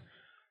 Yeah.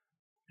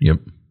 Yep.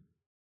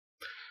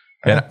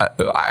 And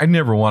I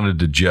never wanted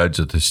to judge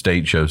at the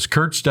state shows.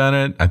 Kurt's done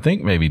it. I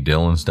think maybe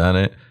Dylan's done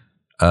it.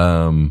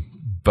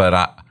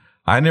 But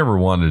I never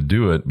wanted to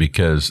do it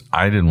because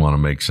I didn't want to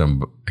make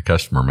a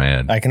customer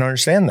mad. I can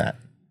understand that.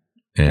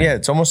 And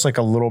it's almost like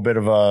a little bit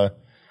of a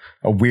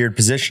weird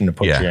position to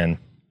put you in.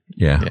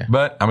 Yeah.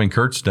 But I mean,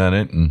 Kurt's done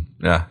it and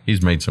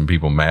he's made some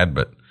people mad,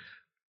 but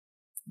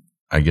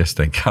I guess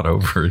they got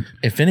over it.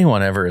 If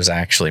anyone ever is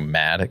actually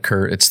mad at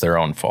Kurt, it's their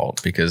own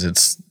fault because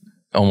it's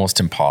almost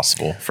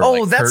impossible for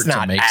Kurt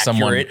to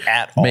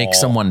make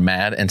someone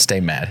mad and stay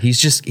mad.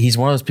 He's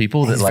one of those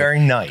people that very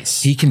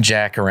nice. He can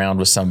jack around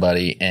with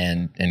somebody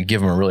and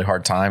give them a really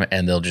hard time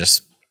and they'll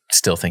just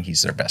still think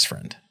he's their best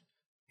friend.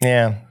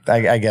 Yeah,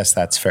 I guess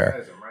that's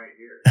fair.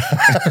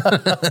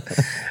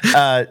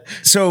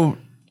 So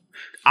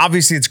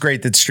obviously it's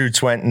great that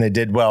Strutz went and they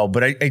did well,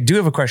 but I do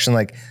have a question.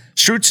 Like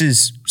Strutz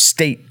is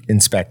state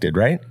inspected,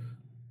 right?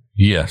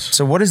 Yes.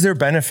 So what is their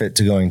benefit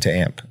to going to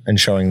AMP and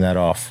showing that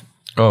off?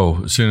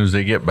 Oh, as soon as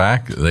they get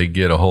back, they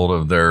get a hold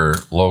of their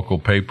local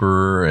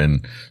paper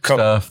and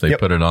stuff. They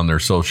put it on their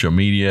social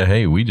media.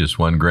 Hey, we just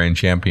won Grand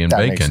Champion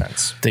Bacon. Makes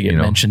sense. They get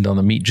mentioned on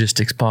the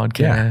Meatgistics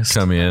podcast.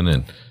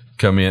 Yeah,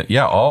 come in.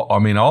 Yeah,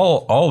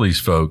 all these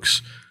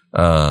folks.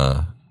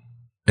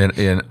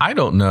 And I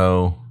don't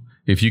know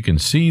if you can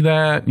see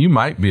that, you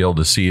might be able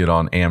to see it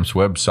on AMP's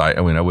website.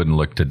 I mean, I wouldn't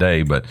look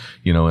today, but,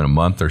 in a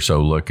month or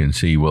so, look and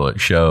see, will it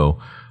show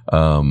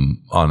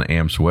on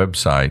AMP's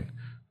website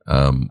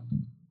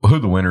who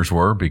the winners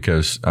were?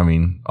 Because, I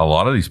mean, a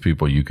lot of these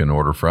people you can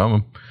order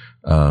from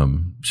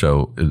them.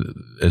 So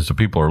as the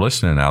people are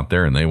listening out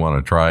there and they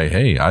want to try,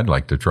 hey, I'd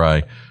like to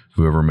try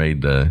whoever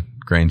made the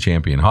Grand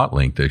Champion Hot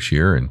Link this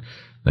year, and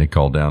they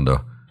call down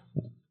to,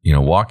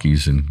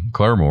 Walkies in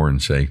Claremore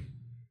and say,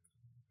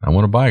 I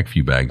want to buy a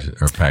few bags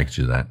or a package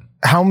of that.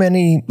 How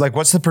many,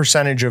 what's the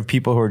percentage of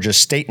people who are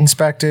just state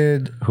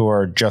inspected, who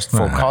are just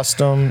full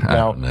custom? I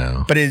don't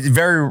know. But it's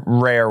very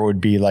rare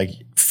would be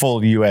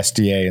full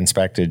USDA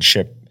inspected,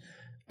 ship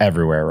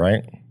everywhere,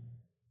 right?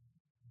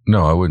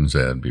 No, I wouldn't say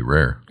that'd be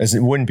rare.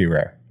 It wouldn't be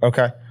rare.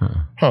 Okay.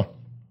 Huh.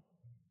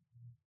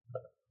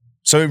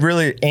 So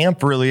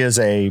AMP really is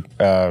a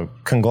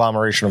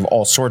conglomeration of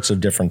all sorts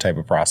of different type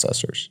of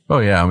processors. Oh,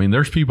 yeah. I mean,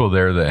 there's people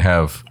there that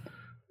have,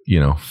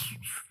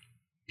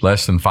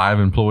 less than 5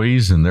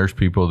 employees, and there's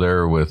people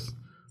there with,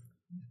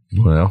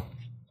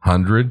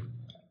 100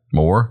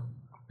 more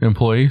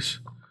employees.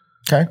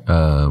 Okay.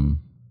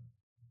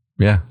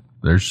 Yeah,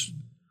 there's,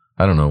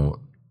 I don't know,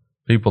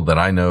 people that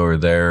I know are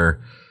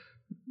there,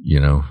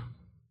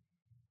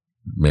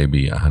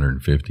 maybe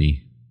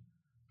 150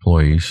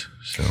 employees.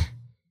 So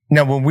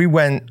now, when we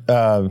went,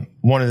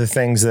 one of the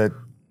things that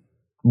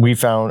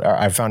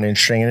I found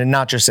interesting, and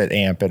not just at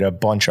AMP, at a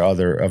bunch of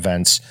other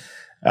events,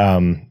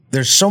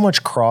 there's so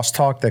much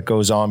crosstalk that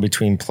goes on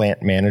between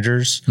plant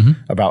managers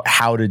about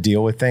how to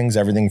deal with things,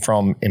 everything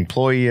from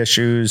employee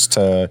issues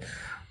to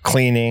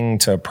cleaning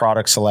to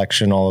product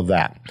selection, all of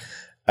that.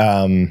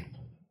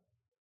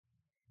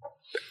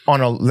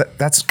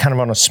 That's kind of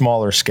on a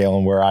smaller scale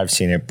and where I've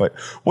seen it. But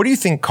what do you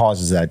think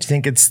causes that? Do you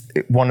think it's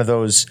one of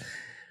those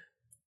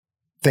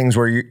things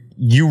where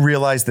you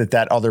realize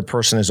that other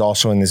person is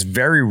also in this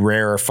very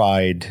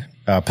rarefied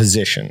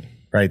position,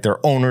 right?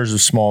 They're owners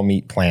of small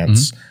meat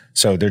plants.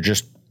 So they're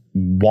just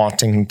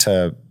wanting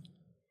to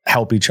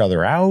help each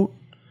other out?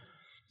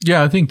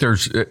 Yeah, I think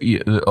there's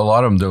a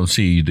lot of them don't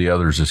see the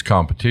others as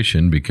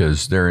competition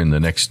because they're in the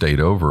next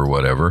state over or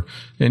whatever.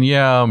 And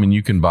yeah, I mean,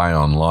 you can buy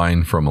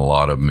online from a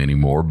lot of them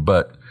anymore,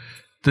 but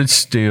it's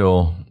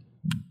still,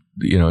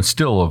 it's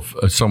still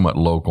a somewhat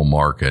local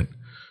market.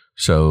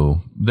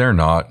 So they're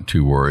not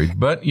too worried.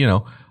 But,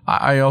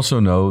 I also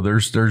know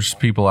there's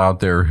people out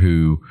there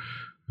who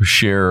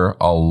share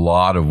a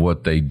lot of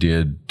what they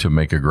did to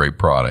make a great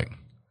product.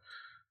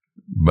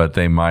 But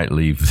they might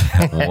leave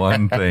that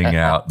one thing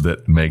out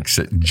that makes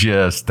it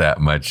just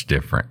that much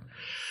different.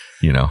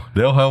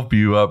 They'll help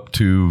you up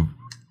to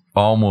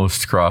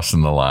almost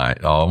crossing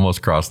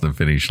the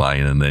finish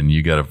line, and then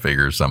you got to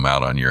figure some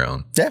out on your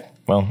own. Yeah.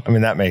 Well, I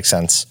mean, that makes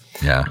sense.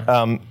 Yeah.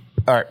 All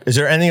right. Is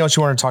there anything else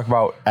you want to talk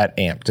about at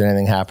AMP? Did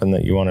anything happen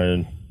that you want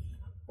to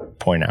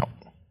point out?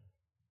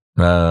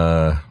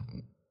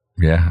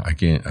 Yeah, I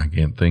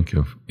can't think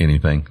of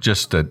anything.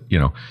 Just that,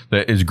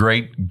 that is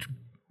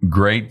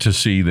great to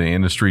see the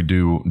industry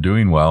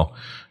doing well,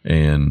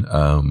 and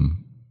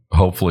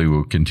hopefully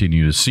we'll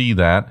continue to see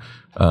that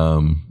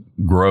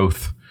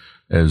growth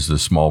as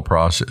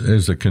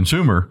the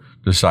consumer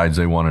decides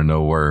they want to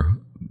know where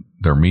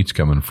their meat's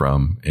coming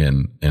from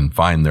and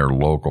find their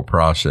local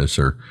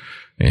processor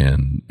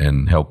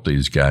and help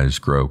these guys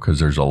grow, because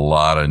there's a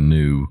lot of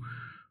new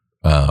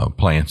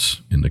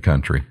plants in the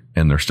country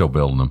and they're still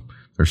building them.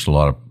 There's a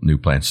lot of new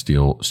plants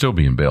still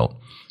being built,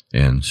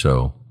 and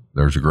so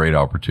there's a great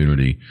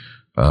opportunity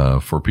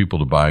for people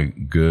to buy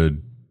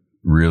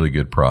really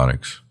good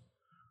products.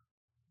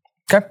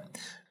 Okay.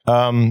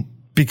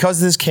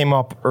 Because this came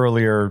up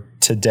earlier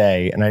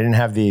today, and I didn't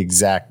have the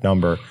exact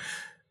number,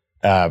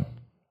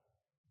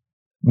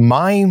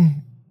 my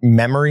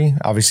memory,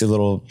 obviously a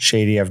little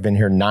shady, I've been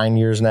here 9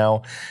 years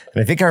now,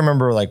 and I think I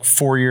remember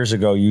 4 years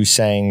ago you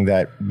saying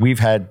that we've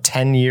had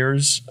 10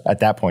 years,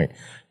 at that point,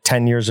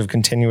 10 years of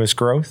continuous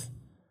growth?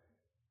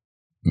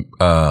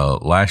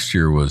 Last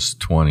year was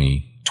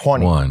 21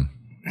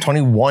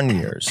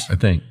 years. I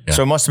think. Yeah.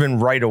 So it must have been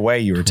right away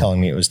you were telling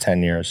me it was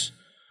 10 years.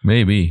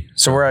 Maybe.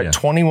 So we're at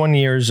 21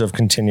 years of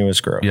continuous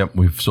growth. Yep.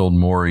 We've sold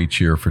more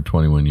each year for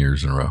 21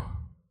 years in a row.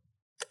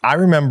 I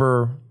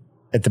remember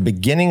at the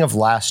beginning of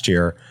last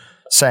year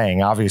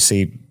saying,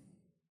 obviously,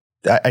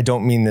 I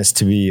don't mean this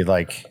to be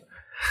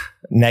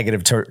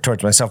negative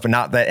towards myself, but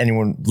not that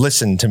anyone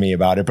listened to me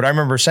about it. But I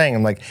remember saying,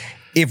 I'm like,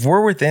 if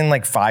we're within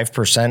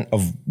 5%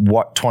 of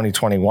what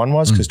 2021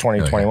 was, because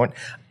 2021,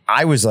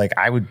 I was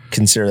I would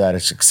consider that a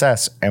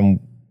success, and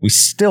we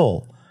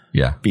still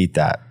beat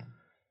that.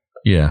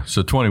 Yeah.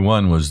 So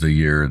 21 was the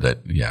year that,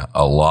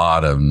 a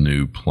lot of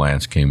new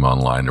plants came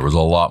online. There was a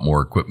lot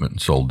more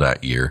equipment sold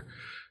that year,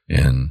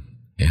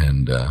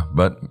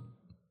 but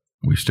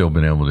we've still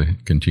been able to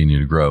continue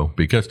to grow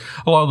because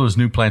a lot of those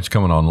new plants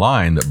coming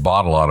online that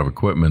bought a lot of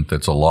equipment,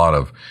 that's a lot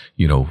of,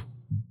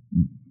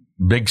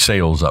 big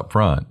sales up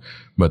front,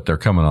 but they're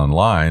coming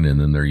online and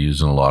then they're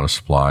using a lot of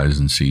supplies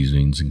and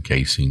seasonings and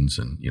casings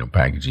and,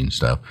 packaging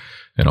stuff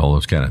and all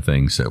those kind of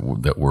things that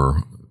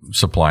we're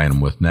supplying them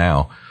with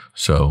now.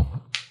 So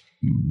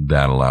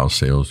that allows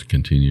sales to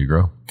continue to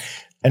grow.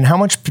 And how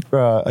much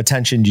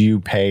attention do you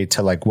pay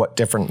to like what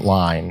different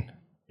line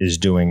is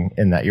doing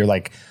in that? You're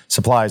like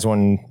supplies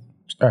or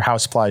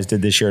house supplies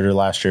did this year to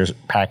last year's,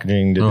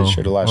 packaging did this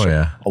year to last year.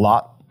 Yeah. A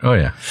lot. Oh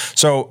yeah.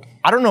 So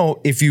I don't know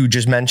if you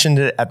just mentioned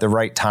it at the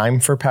right time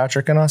for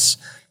Patrick and us,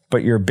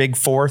 but your big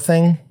four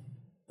thing,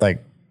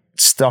 like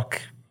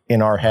stuck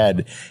in our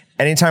head.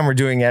 Anytime we're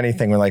doing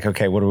anything, we're like,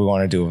 okay, what do we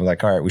want to do? We're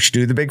like, all right, we should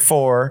do the big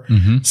four.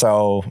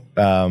 So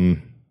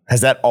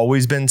has that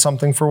always been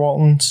something for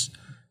Walton's?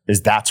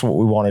 Is that's what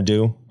we want to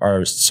do?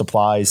 Our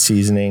supplies,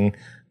 seasoning,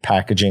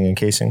 packaging, and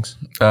casings?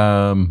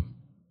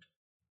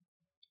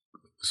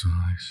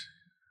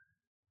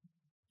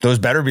 Those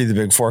better be the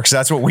big four because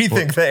that's what we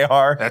think they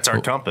are. That's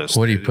our compass.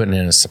 What are you putting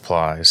in as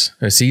supplies?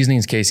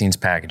 Seasonings, casings,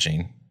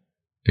 packaging.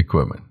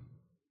 Equipment.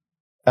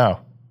 Oh.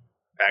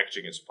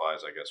 Packaging and supplies,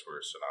 I guess,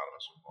 were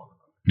synonymous with one another.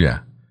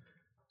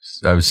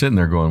 Yeah. I was sitting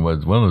there going, well,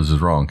 one of those is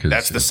wrong because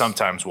that's the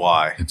sometimes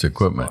why. It's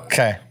equipment.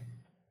 Okay.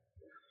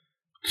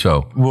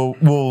 So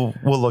we'll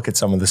look at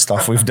some of the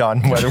stuff we've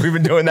done, whether we've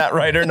been doing that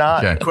right or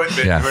not. yeah.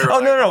 Equipment. Yeah. We were Oh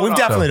no, we've on.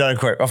 definitely done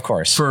it, of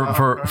course.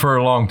 For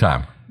a long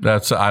time.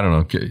 That's I don't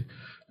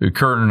know.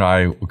 Kurt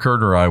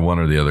or I, one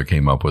or the other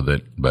came up with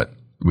it, but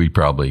we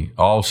probably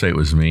all say it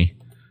was me,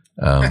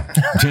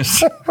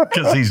 just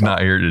because he's not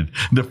here to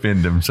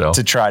defend himself.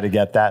 To try to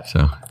get that.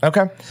 So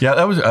Okay. yeah,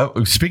 that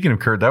was speaking of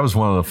Kurt. That was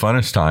one of the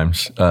funnest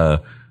times.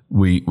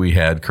 We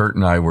had Kurt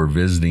and I were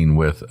visiting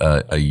with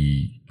a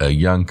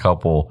young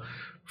couple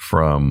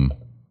from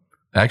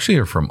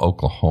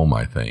Oklahoma,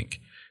 I think,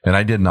 and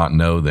I did not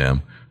know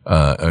them.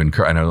 And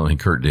I don't think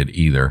Kurt did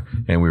either.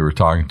 And we were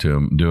talking to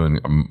him, doing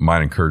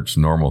mine and Kurt's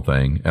normal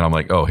thing. And I'm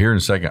like, oh, here in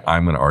a second,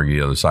 I'm going to argue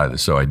the other side of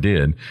this. So I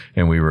did.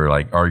 And we were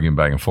like arguing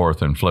back and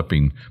forth and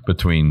flipping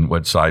between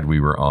what side we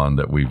were on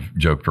that we've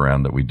joked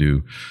around that we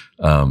do.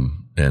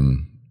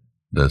 And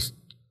this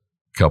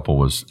couple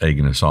was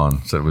egging us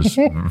on. So it was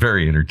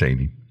very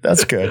entertaining.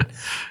 That's good.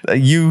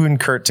 You and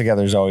Kurt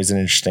together is always an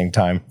interesting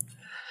time.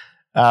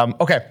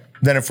 Okay.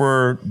 Then if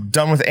we're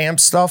done with AMP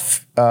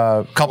stuff,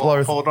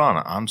 Hold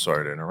on. I'm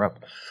sorry to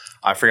interrupt.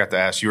 I forgot to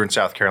ask. You were in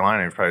South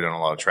Carolina. You've probably done a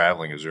lot of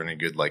traveling. Is there any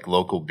good like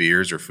local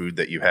beers or food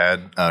that you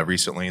had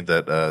recently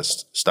that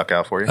stuck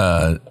out for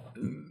you?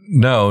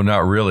 No, not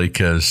really.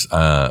 Because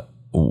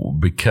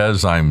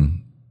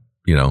I'm,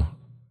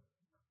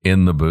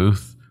 in the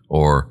booth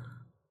or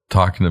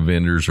talking to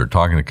vendors or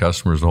talking to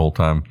customers the whole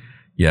time.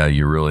 Yeah,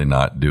 you're really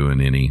not doing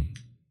any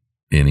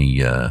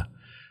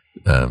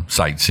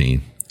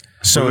sightseeing.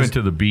 So we went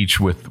to the beach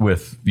with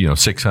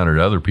 600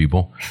 other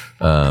people.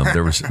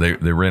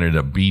 They rented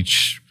a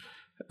beach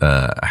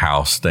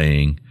house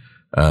staying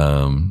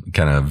kind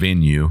of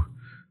venue,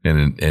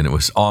 and it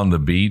was on the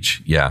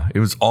beach. Yeah, it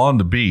was on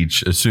the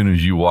beach as soon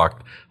as you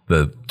walked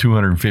the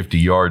 250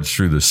 yards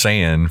through the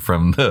sand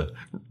from the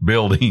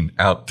building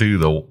out to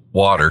the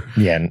water.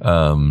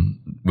 Yeah,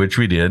 which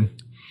we did.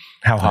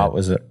 How hot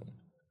was it?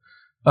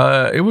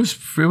 It was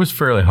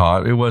fairly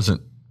hot. It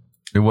wasn't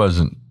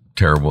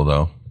terrible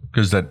though,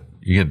 because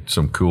you had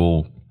some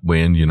cool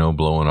wind,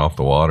 blowing off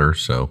the water,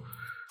 so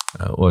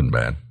it wasn't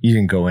bad. You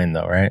didn't go in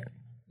though, right?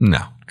 No.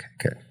 Okay,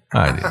 good.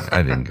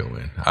 I didn't go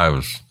in. I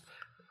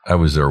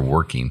was there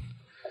working,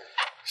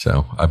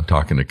 so I'm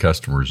talking to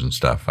customers and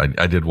stuff.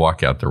 I did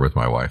walk out there with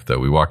my wife though.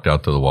 We walked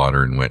out to the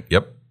water and went,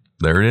 "Yep,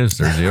 there it is.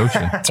 There's the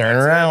ocean." Turn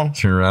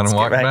around and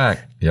walk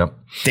back. Yep.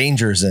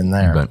 Danger's in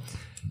there.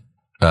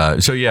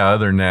 But so yeah,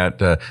 other than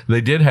that,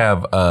 they did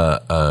have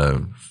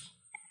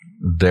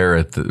there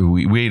at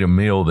we ate a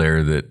meal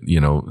there that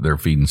they're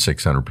feeding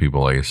 600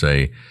 people, like I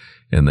say,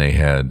 and they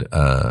had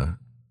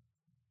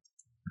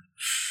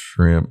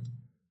shrimp.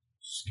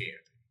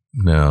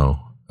 No,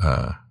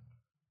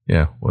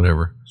 yeah,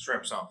 whatever.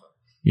 Shrimp something.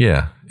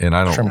 Yeah, and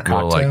I don't Shrimp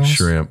really like cocktails?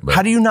 shrimp. But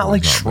How do you not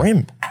like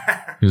shrimp?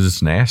 Because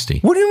it's nasty.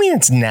 What do you mean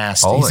it's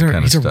nasty? All that kind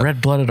of He's a stuff.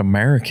 red-blooded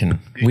American.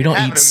 We don't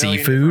eat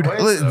seafood.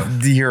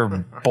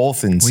 You're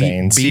both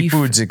insane. beef-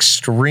 Seafood's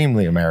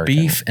extremely American.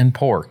 Beef and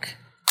pork.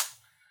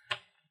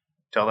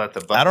 Tell that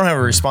to I don't have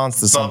a response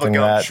to something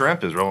bubblegum that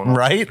shrimp is rolling.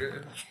 right.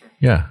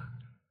 Yeah,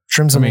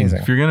 Shrimp's I mean, amazing.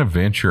 if you're going to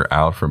venture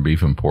out from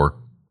beef and pork,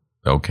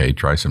 okay,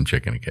 try some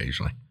chicken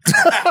occasionally.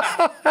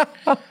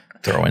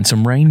 Throw in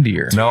some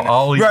reindeer. No,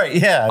 I'll eat. Right,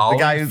 yeah, the I'll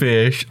guy- eat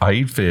fish. I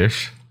eat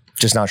fish.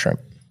 Just not shrimp.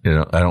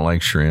 I don't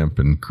like shrimp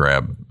and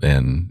crab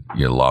and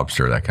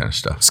lobster, that kind of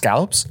stuff.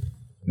 Scallops.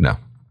 No.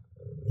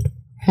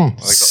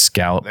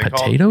 Scallop They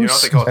call,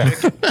 potatoes? they call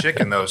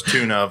chicken those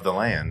tuna of the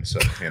land. So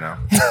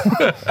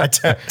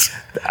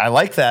I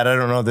like that. I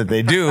don't know that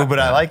they do, but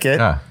I like it.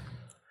 Yeah.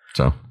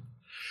 So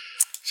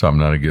I'm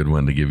not a good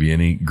one to give you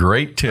any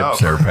great tips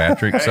there,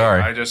 Patrick. Hey,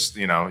 Sorry. I just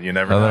you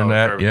never know. Other than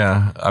that,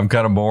 yeah, I'm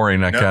kind of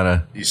boring.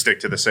 You stick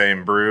to the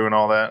same brew and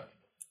all that.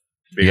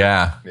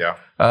 Yeah.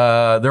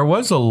 Yeah. There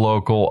was a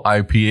local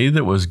IPA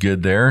that was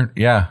good there.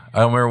 Yeah, I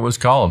don't remember what it was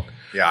called.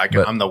 Yeah,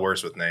 I'm the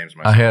worst with names.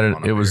 I had it.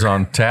 It was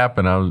on tap,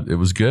 and it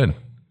was good.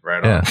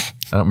 Right Yeah, on.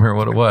 I don't remember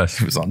what it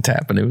was. It was on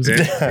tap, and it was It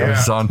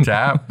was on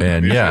tap,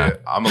 and yeah,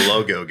 I'm a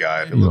logo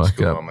guy. If it You looks look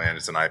cool, up. oh man,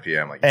 it's an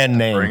IPA. I'm like, And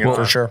name, bring it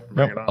for on. sure.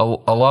 Bring Yep. it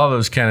on. a lot of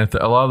those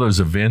a lot of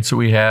those events that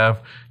we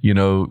have,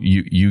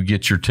 you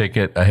get your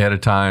ticket ahead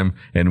of time,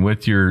 and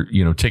with your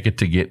ticket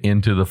to get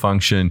into the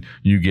function,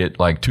 you get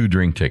like 2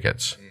 drink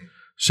tickets.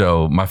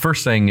 So my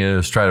first thing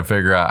is try to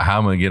figure out how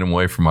I'm going to get them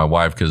away from my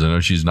wife, because I know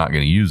she's not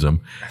going to use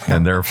them,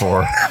 and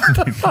therefore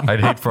I'd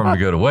hate for them to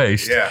go to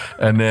waste. Yeah.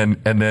 And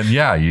then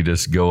yeah, you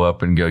just go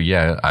up and go,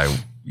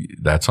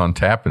 that's on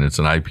tap and it's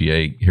an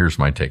IPA. Here's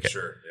my ticket.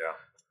 Sure.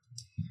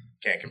 Yeah.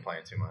 Can't complain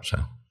too much. So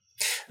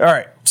All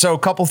right. So a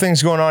couple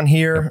things going on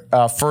here.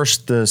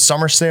 First, the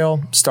summer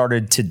sale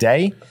started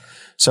today.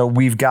 So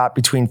we've got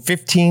between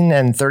 15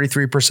 and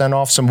 33%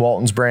 off some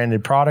Walton's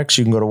branded products.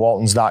 You can go to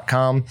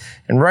waltons.com,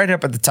 and right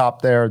up at the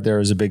top there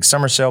is a big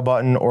summer sale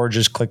button, or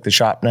just click the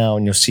shop now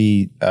and you'll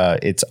see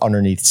it's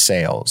underneath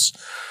sales.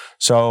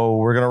 So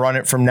we're going to run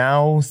it from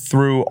now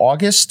through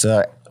August.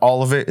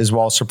 All of it is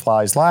while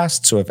supplies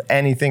last. So if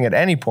anything at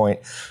any point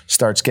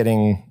starts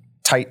getting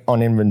tight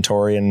on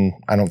inventory, and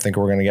I don't think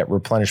we're going to get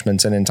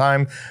replenishments in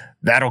time,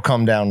 that'll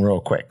come down real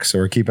quick. So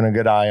we're keeping a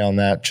good eye on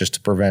that just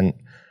to prevent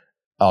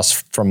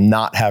us from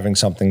not having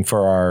something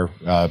for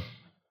our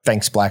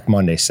Thanks Black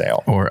Monday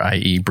sale. Or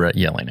i.e. Brett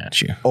yelling at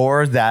you.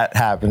 Or that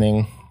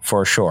happening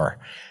for sure.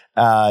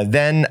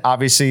 Then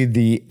obviously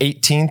the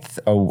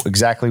 18th,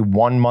 exactly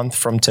 1 month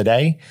from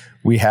today,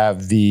 we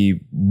have the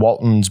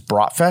Walton's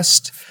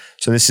Bratfest.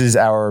 So this is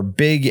our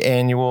big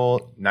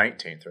annual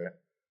 19th, right?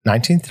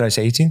 19th. Did I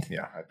say 18th?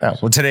 Yeah. Oh,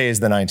 well, today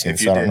is the 19th,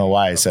 so I don't know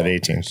why I said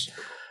 18th.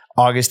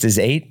 August is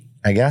 8.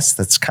 I guess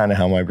that's kind of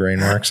how my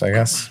brain works, I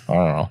guess. I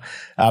don't know.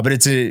 But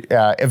it's a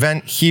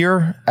event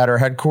here at our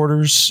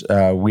headquarters.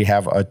 We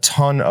have a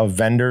ton of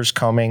vendors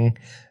coming,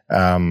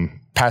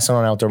 Passing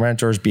on Outdoor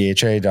Mentors,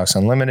 BHA, Ducks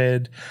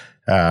Unlimited.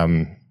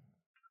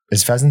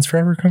 Is Pheasants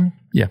Forever coming?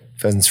 Yeah.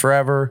 Pheasants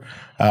Forever,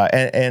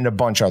 and a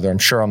bunch other. I'm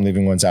sure I'm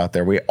leaving ones out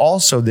there. We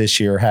also this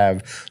year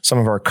have some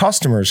of our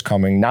customers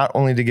coming, not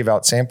only to give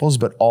out samples,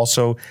 but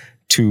also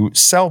to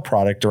sell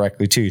product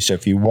directly too. So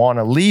if you want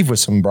to leave with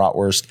some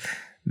bratwurst,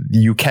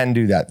 you can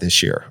do that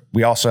this year.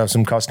 We also have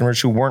some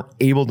customers who weren't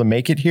able to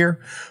make it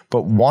here,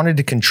 but wanted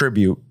to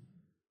contribute.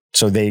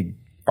 So they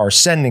are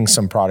sending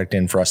some product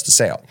in for us to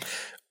sell.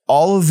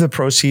 All of the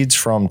proceeds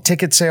from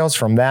ticket sales,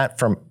 from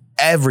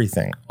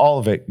everything, all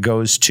of it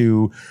goes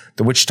to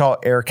the Wichita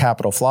Air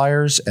Capital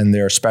Flyers and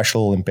their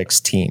Special Olympics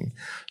team.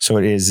 So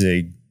it is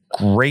a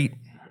great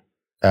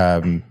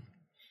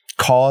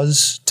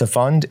cause to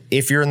fund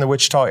if you're in the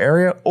Wichita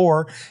area,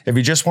 or if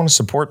you just want to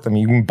support them,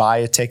 you can buy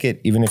a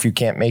ticket even if you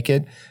can't make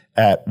it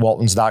at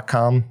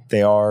waltons.com.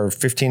 They are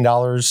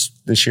 $15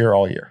 this year,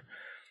 all year.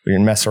 We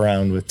didn't mess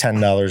around with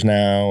 $10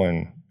 now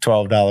and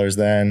 $12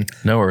 then.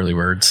 No early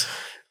words.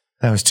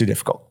 That was too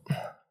difficult.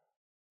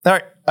 All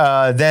right.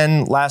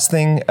 Then last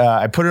thing,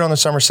 I put it on the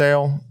summer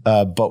sale,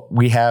 but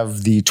we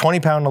have the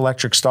 20-pound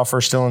electric stuffer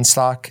still in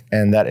stock,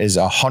 and that is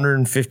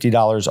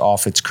 $150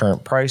 off its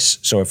current price.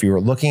 So if you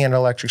were looking at an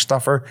electric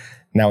stuffer,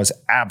 now is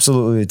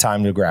absolutely the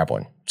time to grab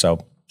one.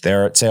 So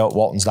they're at sale at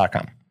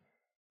waltons.com.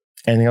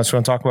 Anything else you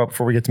want to talk about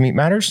before we get to Meat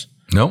Matters?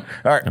 nope.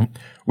 All right.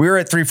 We're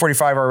at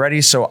 3:45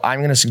 already, so I'm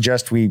going to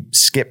suggest we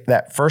skip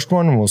that first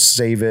one and we'll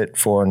save it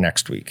for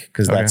next week,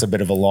 because that's a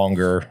bit of a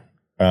longer...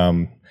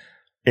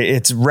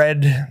 It's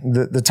red.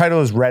 The title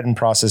is Red and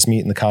Processed Meat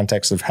in the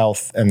Context of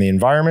Health and the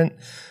Environment.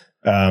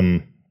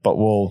 But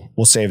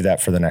we'll save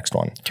that for the next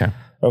one.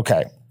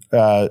 Okay.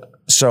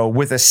 So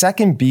with a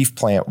second beef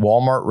plant,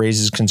 Walmart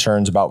raises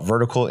concerns about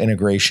vertical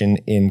integration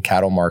in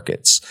cattle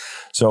markets.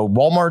 So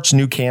Walmart's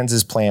new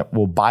Kansas plant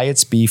will buy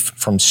its beef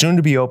from soon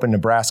to be open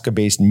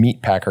Nebraska-based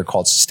meat packer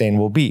called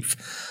Sustainable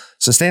Beef.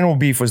 Sustainable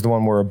Beef was the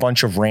one where a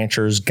bunch of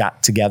ranchers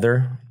got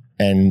together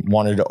and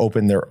wanted to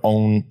open their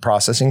own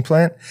processing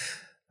plant.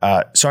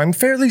 So I'm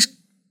fairly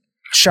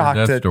shocked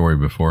Heard that that story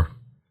before.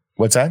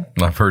 What's that?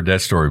 I've heard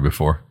that story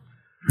before.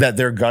 That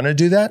they're gonna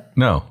do that?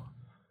 No.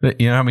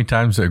 You know how many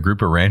times a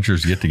group of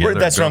ranchers get together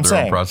That's and what I'm build their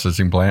own saying.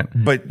 processing plant?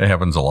 But it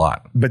happens a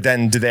lot. But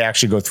then do they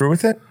actually go through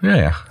with it?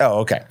 Yeah. Oh,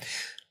 okay.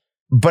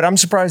 But I'm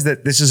surprised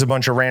that this is a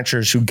bunch of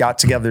ranchers who got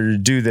together to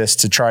do this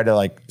to try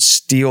to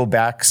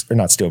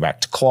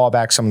to claw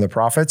back some of the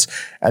profits,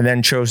 and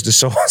then chose to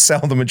sell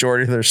the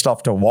majority of their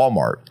stuff to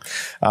Walmart.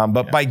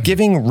 But by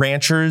giving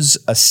ranchers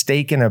a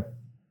stake in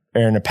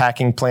a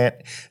packing plant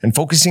and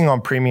focusing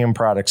on premium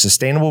products,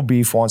 Sustainable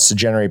Beef wants to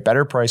generate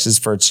better prices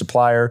for its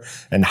supplier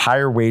and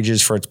higher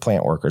wages for its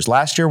plant workers.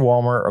 Last year,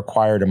 Walmart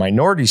acquired a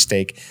minority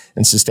stake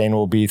in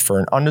Sustainable Beef for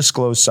an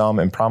undisclosed sum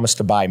and promised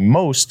to buy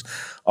most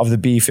of the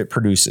beef it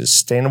produces.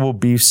 Sustainable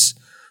Beef's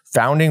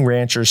founding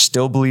ranchers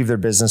still believe their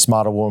business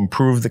model will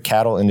improve the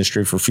cattle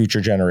industry for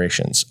future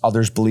generations.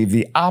 Others believe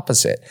the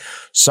opposite.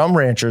 Some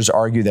ranchers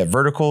argue that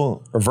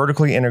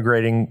vertically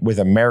integrating with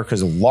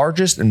America's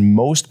largest and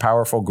most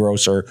powerful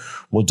grocer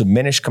will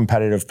diminish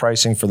competitive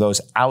pricing for those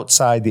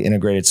outside the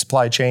integrated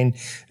supply chain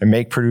and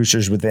make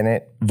producers within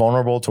it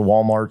vulnerable to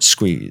Walmart's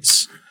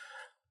squeeze.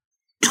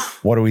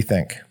 What do we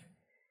think?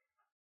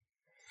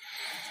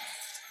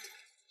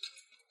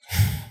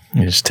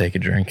 You just take a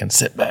drink and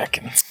sit back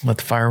and let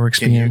the fireworks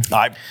begin.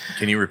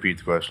 Can you repeat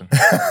the question?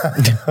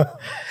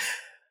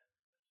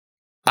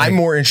 I'm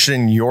more interested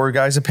in your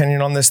guys'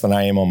 opinion on this than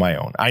I am on my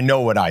own. I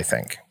know what I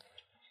think.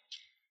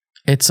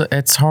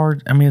 It's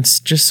hard. I mean, it's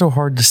just so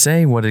hard to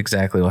say what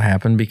exactly will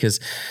happen because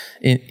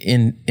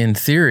in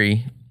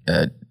theory,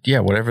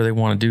 whatever they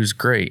want to do is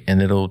great,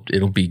 and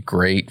it'll be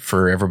great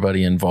for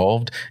everybody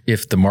involved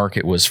if the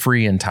market was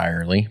free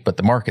entirely. But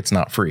the market's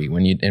not free.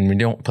 We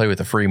don't play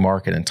with a free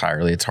market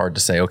entirely. It's hard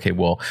to say, okay,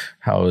 well,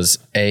 how is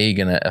A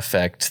going to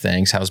affect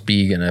things? How's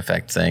B going to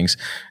affect things?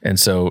 And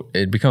so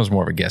it becomes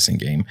more of a guessing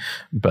game.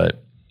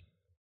 But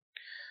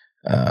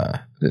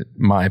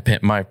my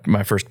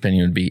first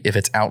opinion would be if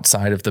it's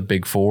outside of the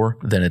big four,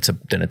 then it's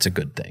a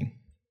good thing.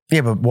 Yeah,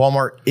 but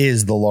Walmart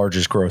is the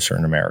largest grocer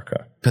in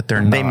America. But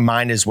they're not. They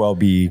might as well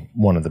be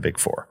one of the big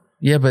four.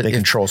 Yeah, but they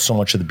control so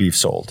much of the beef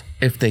sold.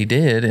 If they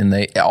did, and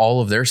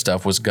all of their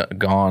stuff was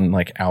gone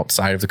like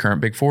outside of the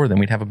current big four, then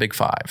we'd have a big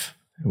five.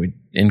 We'd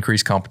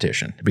increase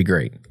competition. It'd be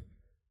great.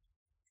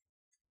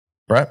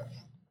 Brett?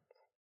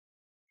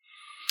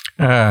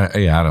 I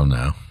don't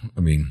know.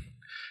 I mean,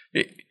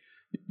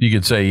 you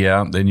could say,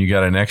 then you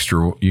got an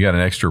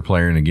extra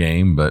player in the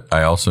game, but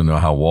I also know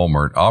how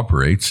Walmart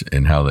operates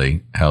and how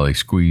they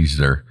squeeze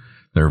their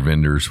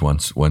vendors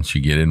once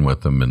you get in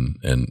with them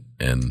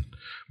and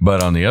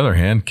but on the other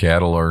hand,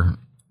 cattle are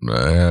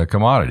a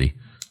commodity.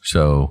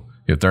 So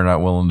if they're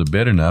not willing to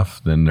bid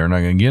enough, then they're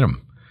not going to get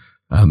them.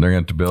 They're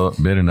going to have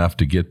to bid enough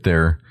to get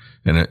there.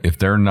 And if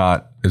they're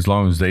not, as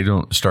long as they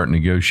don't start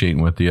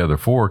negotiating with the other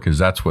four, because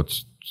that's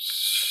what's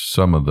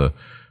some of the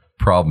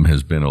problem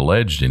has been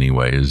alleged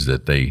anyway, is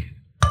that the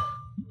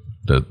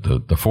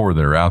four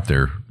that are out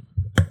there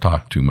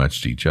talk too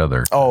much to each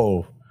other.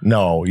 Oh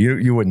no,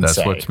 you wouldn't. That's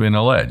say. What's been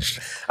alleged.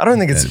 I don't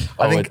think it's.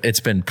 I think it's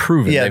been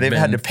proven. Yeah, they've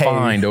had to pay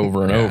fined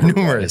over and over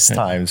numerous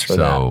times for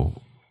that.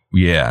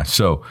 Yeah,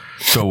 so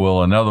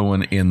will another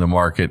one in the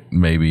market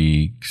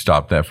maybe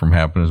stop that from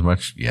happening as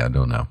much? Yeah, I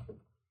don't know,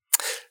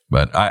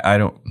 but I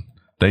don't.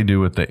 They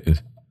do what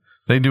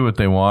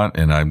they want,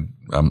 and I'm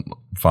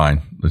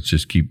fine. Let's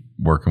just keep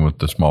working with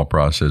the small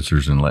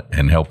processors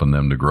and helping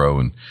them to grow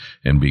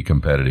and be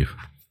competitive.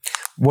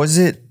 Was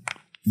it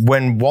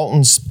when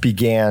Walton's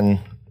began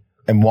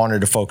and wanted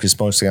to focus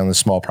mostly on the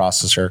small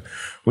processor,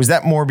 was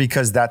that more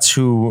because that's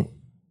who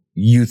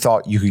you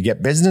thought you could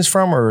get business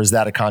from, or is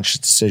that a conscious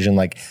decision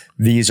like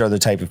these are the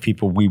type of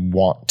people we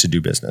want to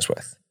do business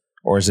with?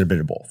 Or is it a bit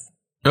of both?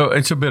 No,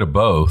 it's a bit of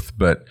both,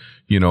 but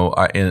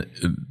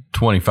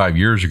 25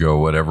 years ago,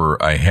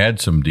 whatever, I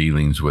had some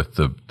dealings with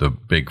the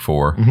big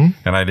four,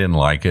 and I didn't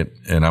like it,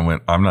 and I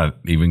went, I'm not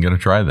even going to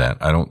try that.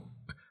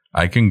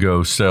 I can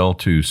go sell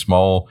to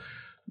small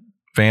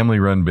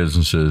family-run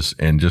businesses,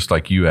 and just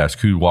like you ask,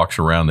 who walks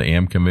around the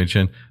AAMP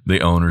convention?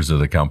 The owners of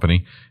the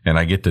company, and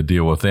I get to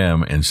deal with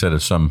them instead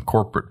of some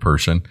corporate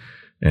person,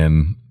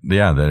 and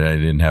that I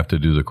didn't have to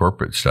do the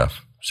corporate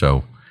stuff.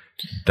 So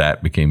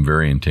that became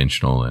very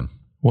intentional then.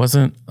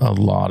 Wasn't a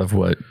lot of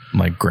what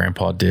like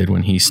Grandpa did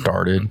when he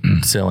started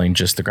selling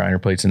just the grinder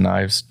plates and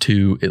knives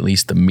to at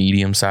least the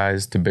medium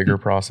sized to bigger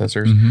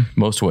processors?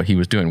 Most of what he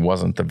was doing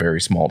wasn't the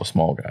very small to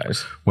small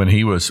guys.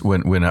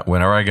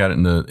 Whenever I got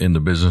in the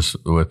business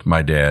with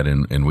my dad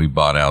and we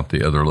bought out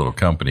the other little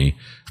company,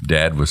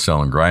 Dad was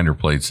selling grinder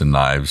plates and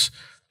knives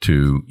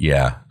to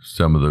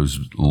some of those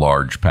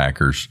large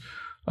packers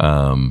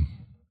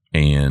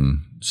and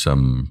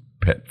some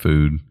pet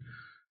food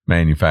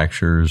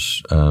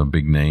manufacturers,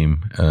 big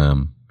name,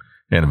 and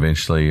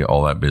eventually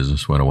all that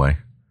business went away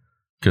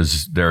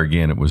because there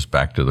again it was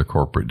back to the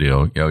corporate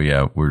deal. Oh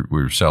yeah,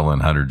 we're selling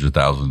hundreds of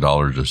thousands of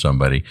dollars to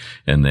somebody,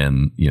 and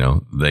then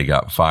they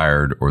got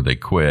fired or they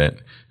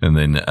quit, and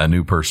then a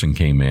new person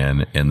came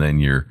in, and then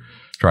you're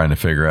trying to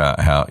figure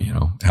out how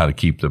to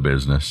keep the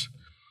business.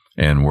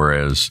 And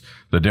whereas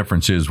the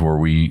difference is where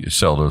we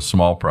sell to a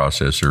small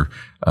processor,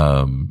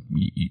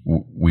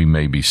 we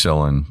may be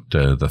selling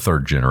to the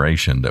third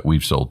generation that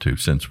we've sold to.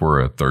 Since we're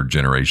a third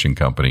generation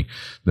company,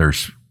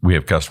 we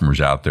have customers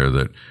out there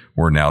that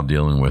we're now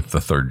dealing with the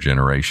third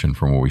generation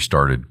from where we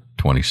started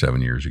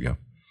 27 years ago.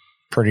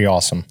 Pretty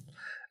awesome.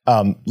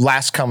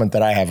 Last comment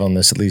that I have on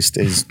this, at least,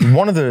 is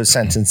one of the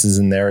sentences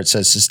in there. It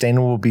says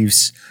sustainable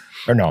beefs,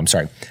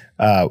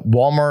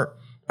 Walmart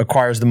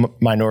acquires the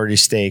minority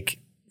stake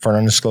for an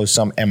undisclosed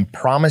sum and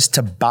promise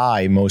to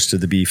buy most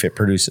of the beef it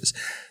produces.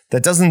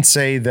 That doesn't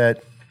say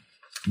that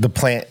the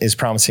plant is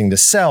promising to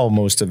sell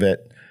most of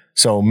it.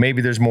 So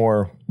maybe there's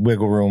more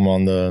wiggle room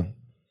on the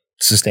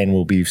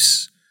sustainable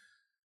beef's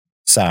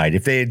side.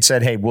 If they had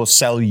said, hey, we'll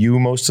sell you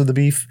most of the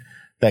beef,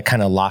 that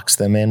kind of locks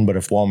them in. But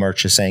if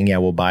Walmart's just saying, yeah,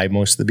 we'll buy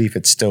most of the beef,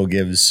 it still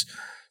gives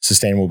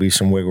sustainable beef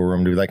some wiggle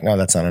room to be like, no,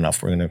 that's not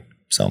enough. We're going to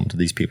sell them to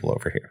these people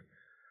over here.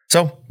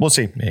 So we'll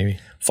see. Maybe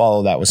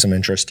follow that with some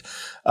interest.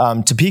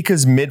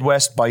 Topeka's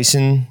Midwest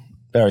bison,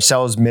 or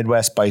sells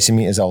Midwest bison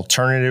meat as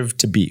alternative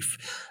to beef.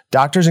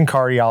 Doctors and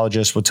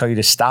cardiologists will tell you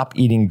to stop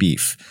eating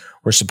beef.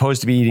 We're supposed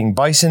to be eating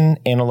bison,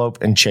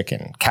 antelope, and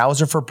chicken. Cows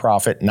are for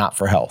profit, not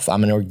for health.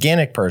 I'm an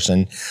organic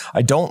person.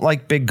 I don't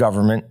like big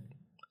government.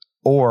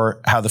 or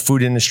how the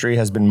food industry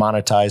has been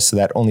monetized so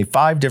that only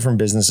 5 different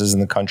businesses in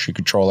the country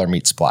control our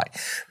meat supply.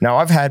 Now,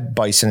 I've had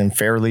bison in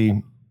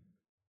fairly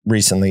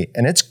recently,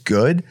 and it's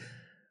good,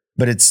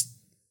 but it's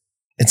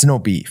no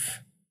beef,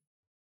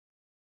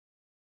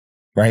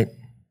 right?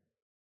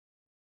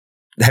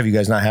 Have you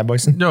guys not had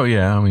bison? No,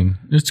 yeah. I mean,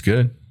 it's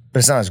good. But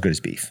it's not as good as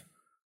beef.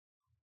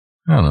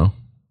 I don't know.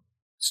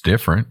 It's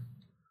different.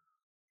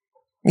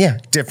 Yeah,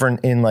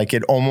 different in like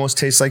it almost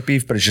tastes like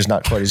beef, but it's just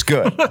not quite as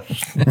good,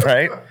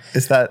 right?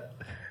 Is that...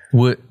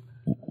 Would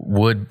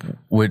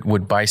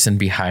bison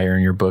be higher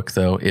in your book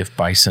though if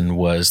bison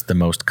was the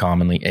most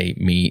commonly ate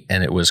meat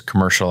and it was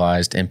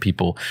commercialized and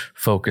people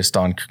focused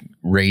on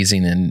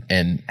raising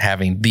and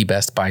having the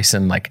best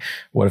bison? Like,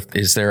 what if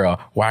is there a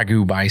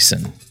Wagyu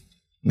bison?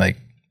 Like,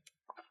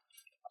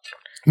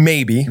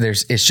 maybe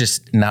it's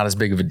just not as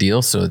big of a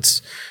deal. So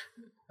it's,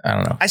 I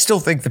don't know. I still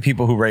think the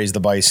people who raise the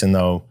bison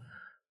though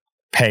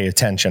pay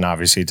attention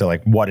obviously to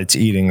like what it's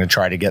eating to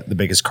try to get the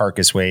biggest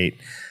carcass weight.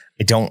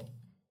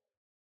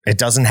 It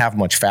doesn't have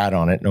much fat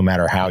on it, no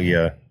matter how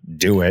you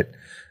do it.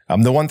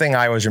 The one thing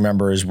I always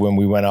remember is when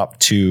we went up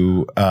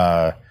to,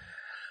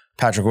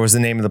 Patrick, what was the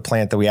name of the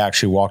plant that we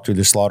actually walked through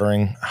the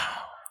slaughtering? Oh,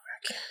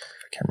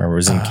 I can't remember. It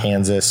was in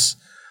Kansas.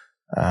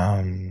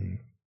 In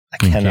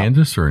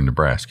Kansas or in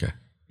Nebraska?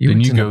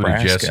 Didn't you go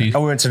to Jesse's?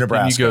 Oh, we went to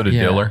Nebraska. Didn't you go to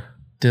Diller?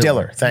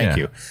 Diller, thank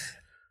you.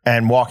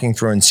 And walking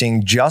through and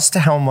seeing just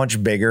how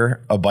much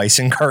bigger a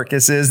bison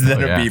carcass is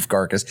than a beef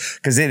carcass,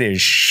 because it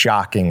is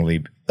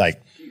shockingly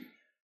like...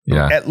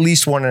 at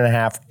least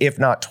 1.5, if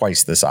not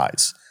twice the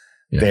size.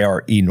 Yeah. They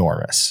are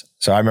enormous.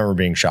 So I remember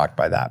being shocked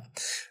by that.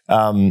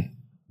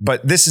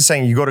 But this is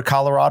saying you go to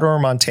Colorado or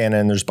Montana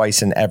and there's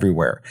bison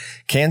everywhere.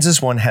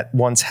 Kansas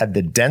once had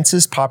the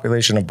densest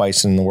population of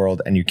bison in the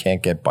world, and you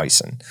can't get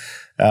bison.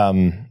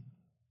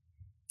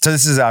 So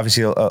this is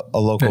obviously a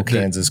local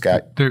Kansas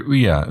guy.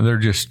 They're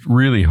just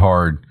really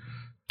hard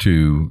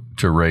to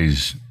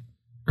raise.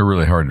 They're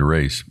really hard to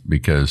raise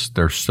because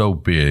they're so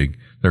big.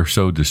 They're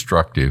so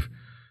destructive.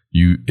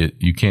 You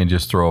can't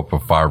just throw up a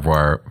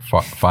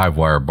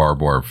 5-wire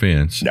barbed wire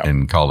fence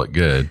and call it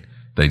good.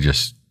 They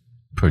just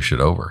push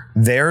it over.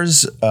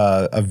 There's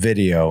a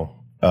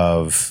video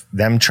of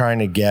them trying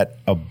to get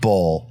a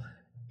bull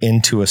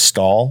into a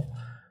stall,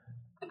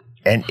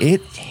 and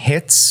it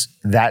hits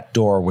that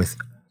door with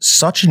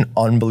such an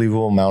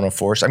unbelievable amount of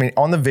force. I mean,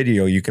 on the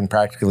video, you can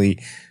practically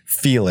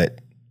feel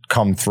it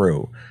come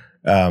through.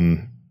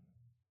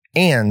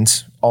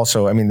 And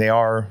also, I mean, they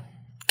are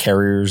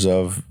carriers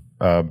of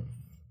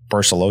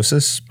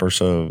brucellosis.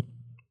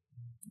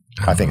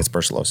 I think it's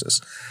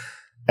brucellosis.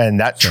 And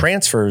that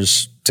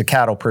transfers to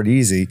cattle pretty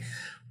easy.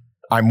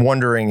 I'm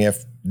wondering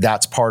if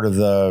that's part of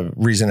the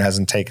reason it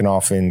hasn't taken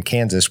off in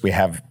Kansas. We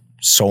have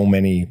so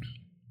many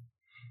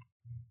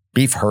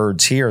beef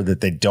herds here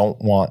that they don't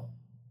want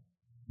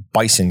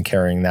bison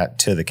carrying that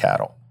to the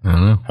cattle. I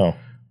don't know. Oh.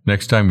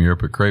 Next time you're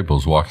up at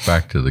Craples, walk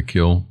back to the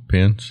kill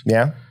pens.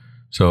 Yeah.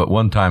 So at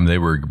one time they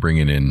were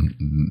bringing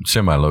in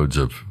semi-loads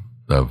of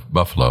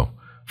buffalo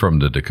from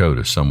the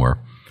Dakotas somewhere.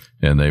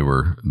 And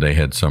they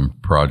had some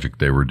project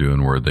they were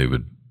doing where they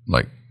would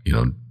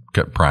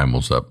cut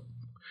primals up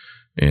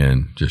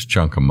and just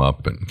chunk them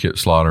up and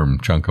slaughter them,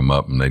 chunk them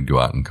up, and they'd go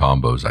out in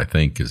combos, I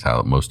think is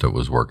how most of it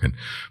was working.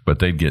 But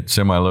they'd get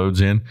semi-loads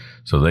in,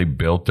 so they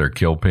built their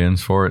kill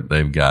pens for it.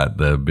 They've got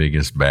the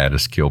biggest,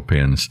 baddest kill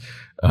pens.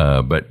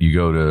 But you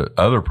go to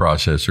other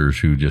processors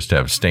who just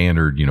have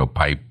standard,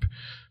 pipe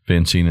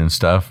fencing and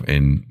stuff,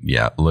 and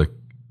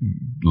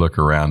look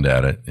around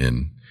at it.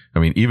 And I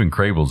mean, even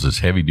Crable's, as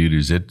heavy duty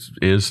as it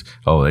is,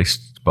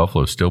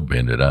 buffalo still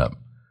bend it up.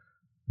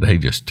 They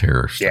just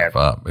tear stuff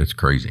up. It's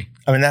crazy.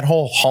 I mean, that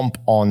whole hump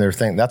on their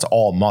thing, that's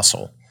all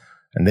muscle.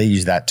 And they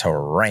use that to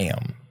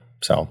ram.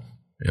 So,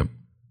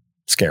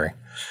 scary.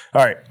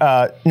 All right.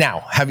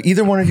 Now, have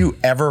either one of you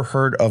ever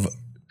heard of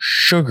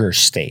sugar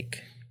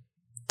steak?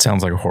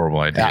 Sounds like a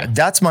horrible idea.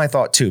 That's my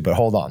thought too, but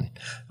hold on.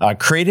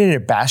 Created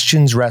at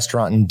Bastion's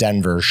restaurant in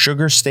Denver,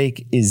 sugar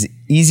steak is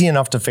easy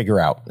enough to figure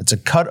out. It's a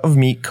cut of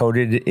meat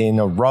coated in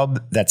a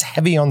rub that's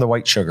heavy on the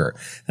white sugar,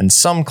 and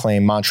some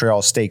claim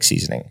Montreal steak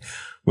seasoning,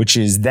 which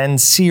is then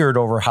seared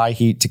over high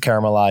heat to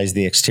caramelize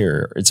the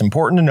exterior. It's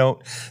important to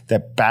note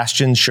that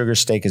Bastion's sugar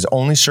steak is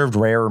only served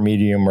rare or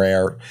medium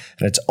rare,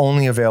 and it's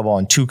only available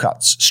on 2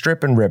 cuts,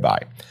 strip and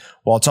ribeye.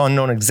 While it's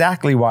unknown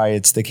exactly why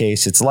it's the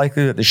case, it's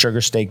likely that the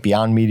sugar steak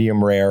beyond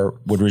medium rare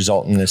would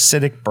result in an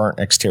acidic, burnt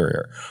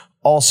exterior.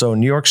 Also,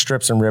 New York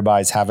strips and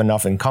ribeyes have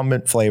enough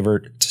incumbent flavor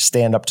to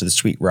stand up to the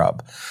sweet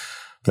rub.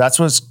 That's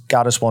what's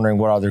got us wondering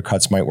what other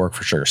cuts might work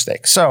for sugar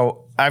steak.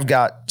 So I've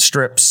got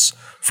strips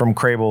from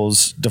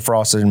Crable's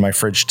defrosted in my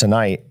fridge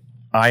tonight.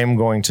 I am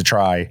going to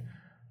try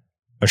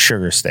a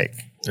sugar steak,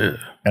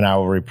 and I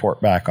will report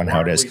back on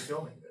how it is.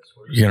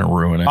 You're going to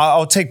ruin it.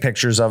 I'll take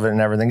pictures of it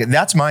and everything.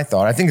 That's my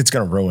thought. I think it's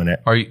going to ruin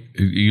it. Are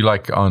you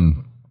like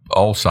on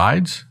all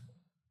sides?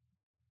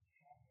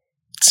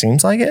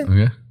 Seems like it.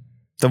 Okay.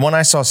 The one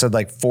I saw said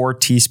like 4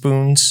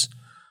 teaspoons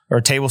or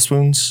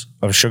tablespoons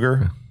of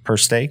sugar per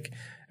steak,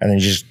 and then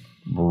you just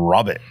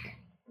rub it.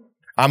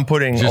 I'm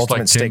putting Just ultimate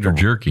like steak. tender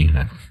jerky.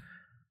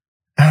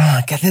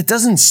 God, that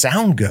doesn't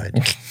sound good.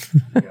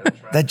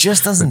 That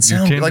just doesn't Your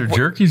sound good. tender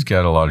jerky's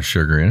got a lot of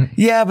sugar in it.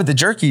 Yeah, but the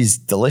jerky's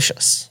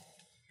delicious.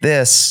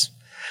 This,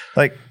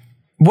 like,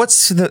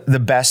 what's the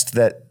best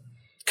that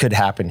could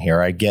happen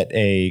here? I get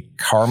a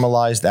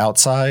caramelized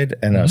outside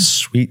and a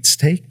sweet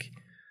steak.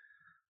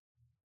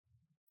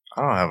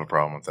 I don't have a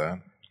problem with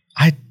that.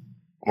 I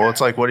Well,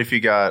 it's like, what if you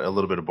got a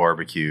little bit of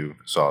barbecue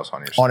sauce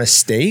on your steak? on a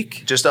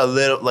steak? Just a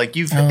little, like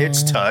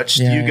it's touched.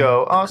 yeah. You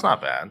go, oh, it's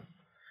not bad.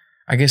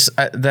 I guess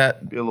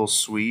that Be a little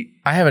sweet.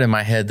 I have it in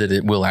my head that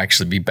it will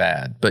actually be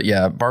bad. But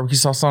yeah, barbecue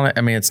sauce on it.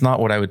 I mean, it's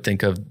not what I would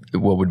think of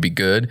what would be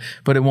good,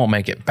 but it won't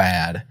make it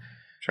bad.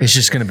 It's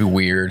just going to be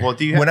weird. Well,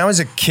 do you? When I was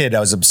a kid,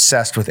 I was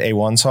obsessed with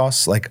A1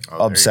 sauce, like there you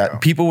go.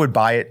 obsessed. People would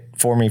buy it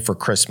for me for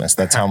Christmas.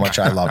 That's how much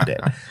I loved it.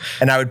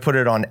 And I would put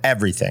it on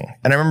everything.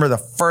 And I remember the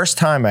first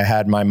time I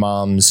had my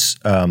mom's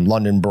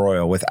London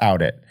broil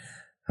without it.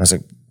 I was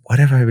like, what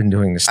have I been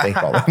doing to steak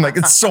all day? I'm like,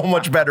 it's so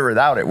much better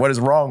without it. What is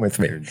wrong with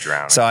me? You're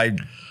drowning. So I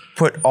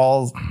put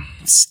all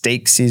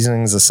steak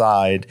seasonings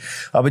aside.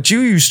 But you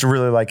used to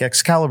really like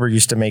Excalibur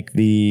used to make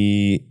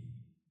the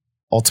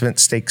ultimate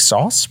steak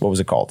sauce. What was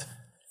it called?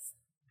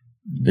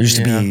 There used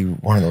to be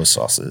one of those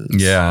sauces.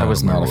 Yeah. I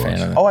was not a fan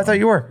of it. Oh, I thought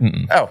you were.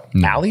 Oh,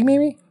 Allie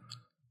maybe?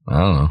 I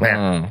don't know.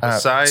 Man.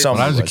 Besides- When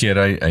I was a kid,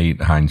 I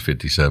ate Heinz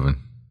 57.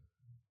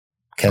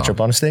 Ketchup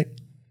on a steak?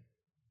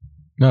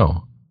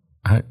 No.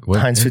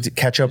 Heinz 50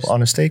 ketchup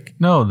on a steak?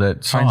 No,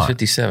 that sauce. Heinz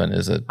 57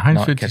 is a Heinz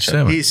not 57.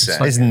 ketchup. He's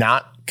saying Is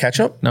not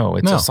ketchup? No,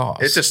 it's No. a sauce.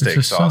 it's a steak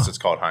It's a sauce. sauce. It's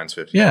called Heinz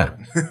 50. Yeah.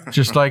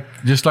 just like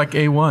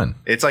A1.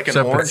 It's like an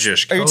Except for-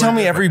 orangish. Are you color. telling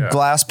me every Yeah.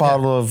 glass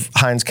bottle of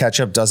Heinz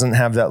ketchup doesn't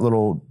have that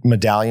little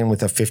medallion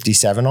with a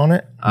 57 on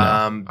it?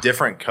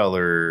 Different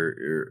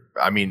color.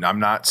 I mean, I'm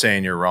not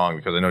saying you're wrong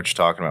because I know what you're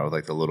talking about with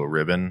like the little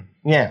ribbon.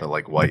 Yeah. The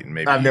like white and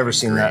maybe I've never even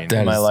seen green. that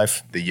in my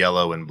life. The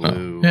yellow and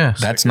blue. Yeah.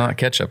 That's not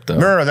ketchup, though.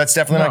 No, that's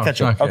definitely not No, it's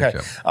ketchup. not Okay.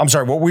 ketchup. I'm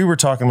sorry. What we were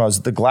talking about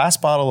is the glass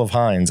bottle of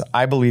Heinz,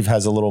 I believe,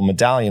 has a little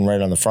medallion right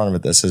on the front of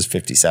it that says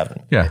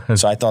 57. Yeah.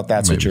 So I thought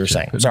that's what Maybe you were check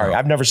saying. it Sorry, out.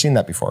 I've never seen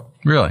that before.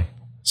 Really?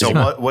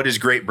 So what is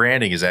great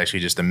branding is actually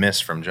just a miss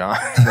from John.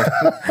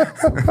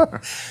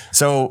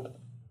 So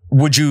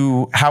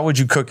how would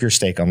you cook your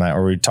steak on that?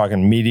 Are we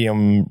talking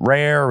medium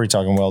rare? Are we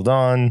talking well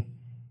done?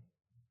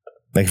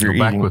 Like if Go you're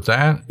back eating, with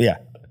that? yeah.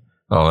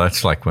 Oh,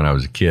 that's like when I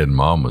was a kid,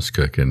 Mom was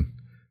cooking,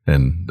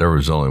 and there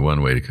was only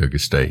one way to cook a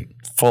steak.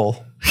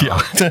 Full. Yeah.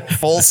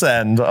 Full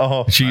send.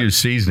 Oh, She used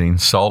seasoning,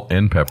 salt,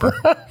 and pepper.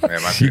 Yeah,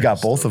 my you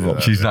got parents both still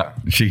of do them.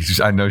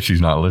 that. I know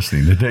she's not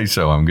listening today,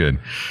 so I'm good.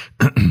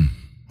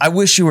 I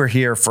wish you were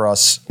here for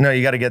us. No,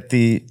 you got to get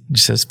the, It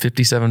just says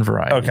 57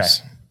 varieties. okay.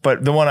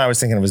 But the one I was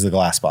thinking of was the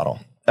glass bottle.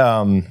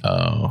 Oh.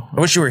 I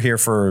wish you were here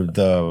for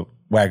the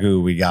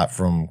Wagyu we got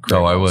from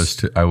Oh, I Kratos. was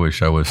too. I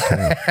wish I was too.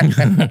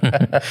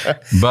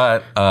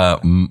 But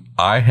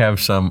I have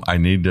some I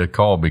need to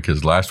call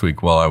because last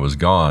week while I was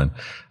gone,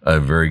 a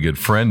very good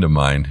friend of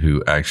mine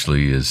who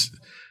actually is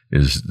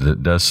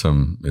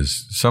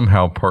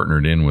somehow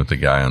partnered in with the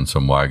guy on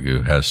some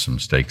Wagyu has some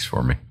steaks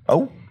for me.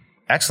 Oh,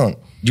 excellent.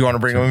 Do you want to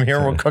bring them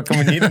here? We'll cook them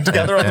and eat them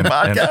together on the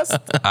podcast.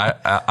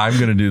 I'm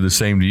going to do the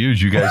same to you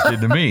as you guys did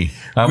to me.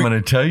 I'm going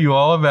to tell you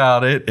all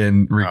about it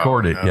and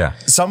record it. Yeah.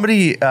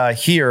 Somebody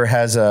here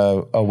has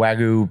a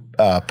Wagyu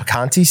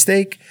picante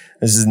steak.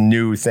 This is a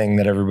new thing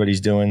that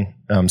everybody's doing.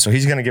 So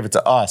he's going to give it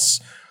to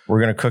us. We're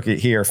going to cook it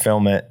here,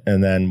 film it,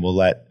 and then we'll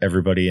let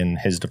everybody in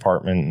his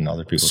department and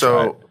other people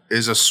try it. So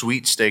is a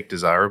sweet steak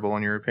desirable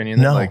in your opinion?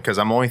 No. Because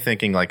I'm only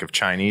thinking like of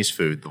Chinese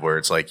food where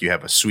it's like you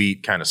have a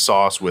sweet kind of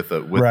sauce with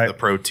Right. the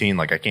protein.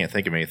 Like I can't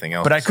think of anything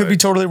else. But I could be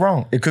besides- totally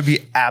wrong. It could be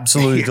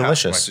absolutely Yeah, it might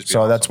delicious. just be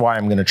So that's awesome. why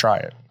I'm going to try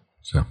it.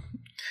 So,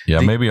 yeah,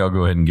 maybe I'll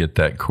go ahead and get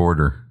that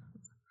quarter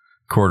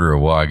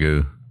of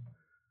Wagyu.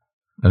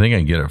 I think I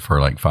can get it for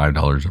like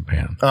 $5 a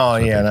pound. Oh,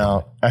 yeah,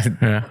 no. I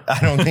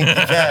don't think you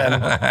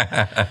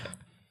can.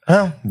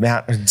 Well,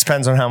 yeah, it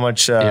depends on how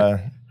much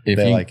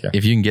they like you.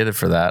 If you can get it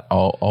for that,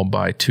 I'll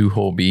buy 2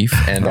 whole beef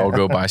and I'll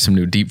go buy some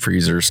new deep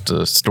freezers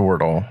to store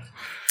it all.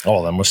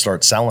 Oh, then we'll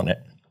start selling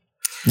it.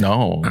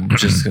 No, I'm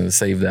just going to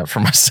save that for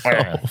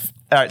myself.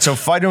 All right, so No,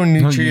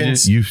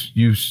 phytonutrients.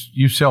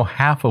 you sell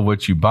half of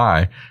what you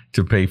buy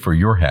to pay for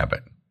your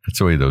habit. That's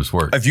the way those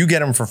work. If you get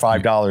them for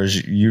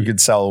 $5, you could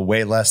sell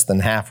way less than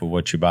half of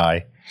what you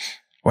buy.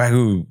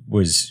 Wagyu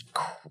is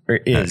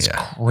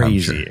yeah, I'm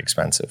crazy sure.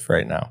 expensive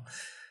right now.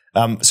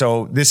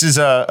 So this is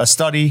a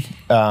study.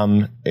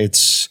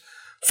 It's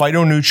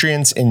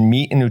phytonutrients in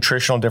meat and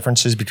nutritional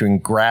differences between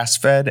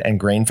grass-fed and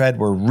grain-fed.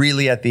 We're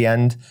really at the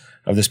end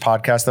of this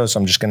podcast, though, so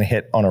I'm just going to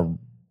hit on a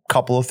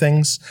couple of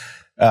things.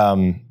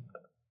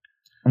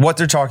 What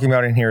they're talking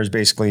about in here is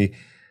basically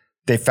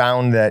they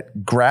found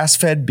that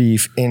grass-fed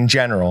beef in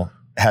general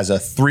has a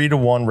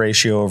 3-to-1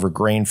 ratio over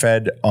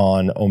grain-fed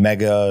on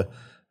omega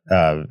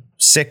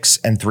 6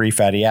 and 3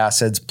 fatty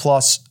acids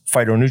plus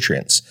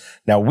phytonutrients.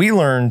 Now, we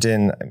learned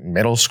in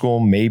middle school,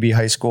 maybe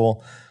high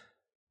school,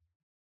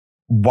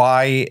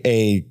 why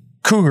a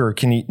cougar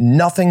can eat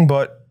nothing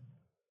but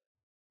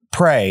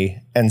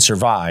prey and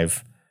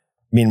survive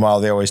Meanwhile,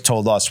 they always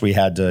told us we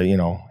had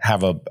to,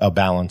 have a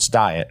balanced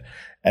diet.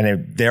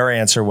 And their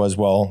answer was,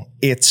 well,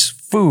 its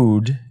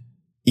food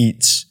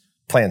eats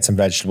plants and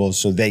vegetables,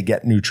 so they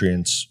get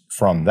nutrients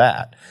from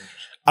that.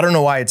 I don't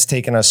know why it's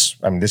taken us.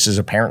 I mean, this is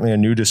apparently a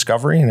new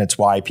discovery, and it's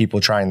why people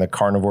trying the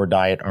carnivore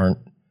diet aren't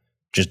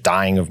just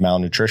dying of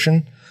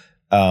malnutrition.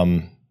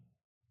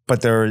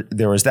 But there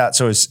was that.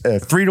 So it's a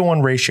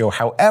 3-to-1 ratio.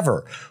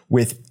 However,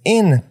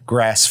 within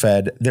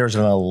grass-fed, there's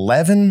an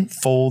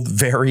 11-fold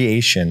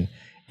variation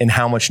in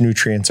how much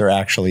nutrients are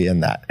actually in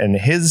that. And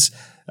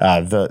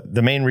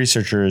the main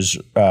researcher's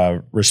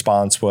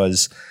response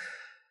was,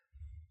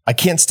 I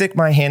can't stick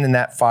my hand in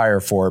that fire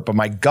for it, but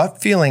my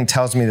gut feeling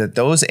tells me that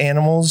those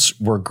animals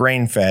were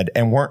grain-fed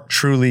and weren't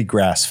truly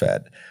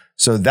grass-fed.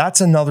 So that's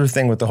another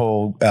thing with the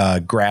whole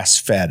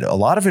grass-fed. A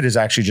lot of it is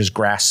actually just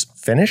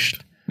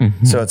grass-finished.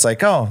 Mm-hmm. So it's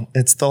like, oh,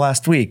 it's the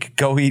last week.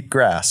 Go eat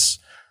grass.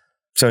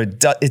 So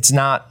it's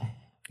not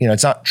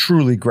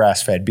truly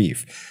grass-fed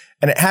beef.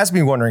 And it has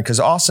me wondering, because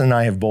Austin and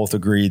I have both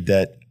agreed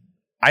that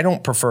I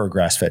don't prefer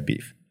grass-fed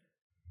beef.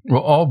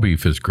 Well, all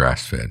beef is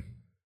grass-fed.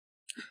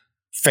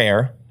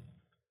 Fair,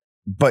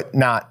 but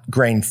not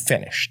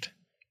grain-finished.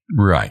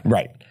 Right.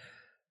 Right.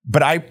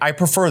 But I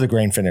prefer the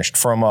grain-finished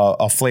from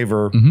a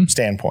flavor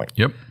standpoint.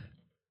 Yep.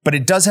 But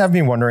it does have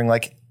me wondering,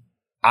 like,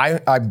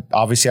 I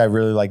obviously I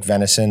really like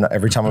venison.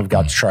 Every time I've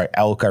got to try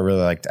elk, I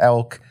really liked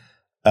elk.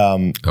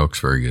 Elk's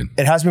very good.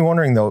 It has me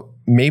wondering, though,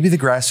 maybe the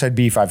grass-fed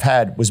beef I've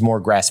had was more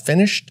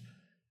grass-finished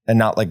and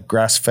not like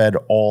grass-fed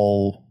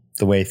all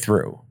the way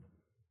through.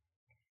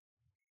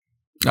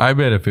 I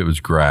bet if it was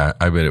grass,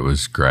 I bet it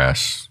was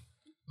grass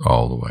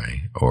all the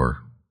way,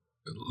 or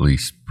at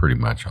least pretty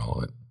much all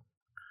of it.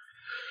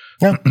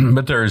 Yeah.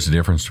 But there is a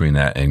difference between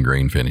that and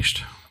grain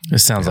finished.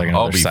 This sounds like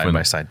another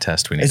side-by-side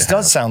test we need to have. It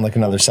does sound like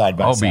another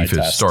side-by-side test. All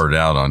beef is started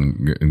out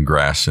on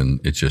grass, and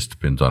it just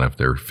depends on if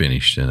they're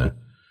finished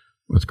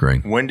with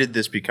grain. When did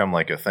this become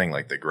like a thing,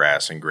 like the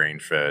grass and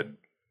grain-fed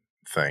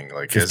thing?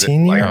 Like,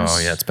 15 years? Oh,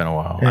 yeah, it's been a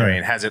while. Yeah. I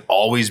mean, has it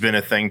always been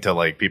a thing to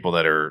like people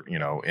that are,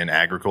 in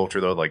agriculture,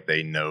 though? Like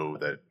they know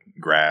that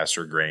grass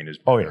or grain is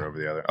better over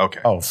the other? Okay.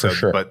 Oh, for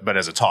sure. But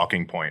as a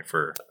talking point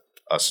for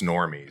us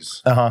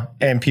normies.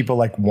 And people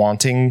like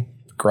wanting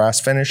grass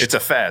finished. It's a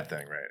fad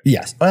thing, right?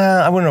 Yes.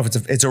 I wouldn't know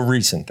if it's a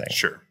recent thing.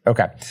 Sure.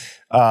 Okay.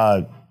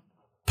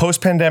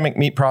 Post-pandemic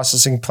meat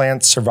processing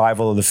plants,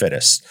 survival of the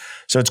fittest.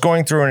 So it's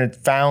going through and it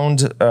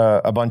found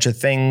a bunch of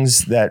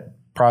things that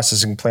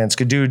processing plants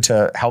could do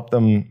to help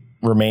them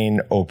remain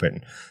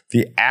open.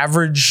 The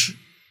average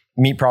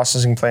meat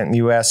processing plant in the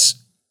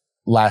U.S.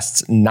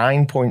 lasts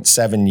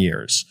 9.7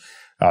 years.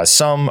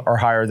 Some are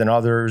higher than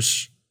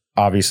others,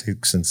 obviously,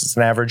 since it's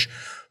an average,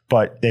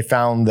 but they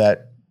found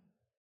that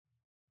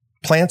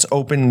plants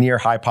open near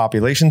high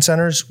population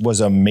centers was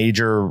a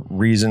major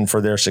reason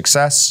for their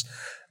success.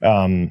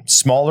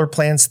 Smaller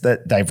plants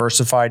that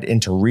diversified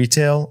into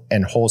retail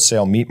and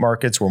wholesale meat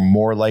markets were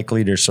more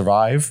likely to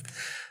survive.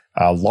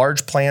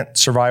 Large plant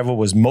survival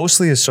was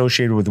mostly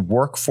associated with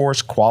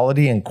workforce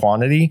quality and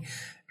quantity,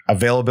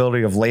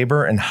 availability of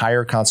labor, and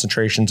higher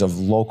concentrations of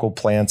local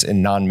plants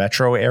in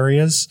non-metro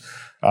areas.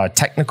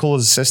 Technical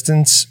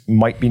assistance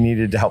might be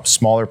needed to help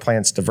smaller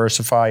plants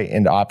diversify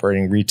into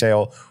operating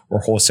retail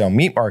or wholesale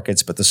meat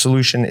markets, but the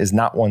solution is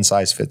not one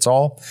size fits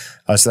all.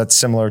 So that's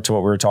similar to what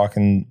we were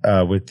talking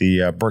with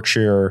the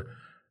Berkshire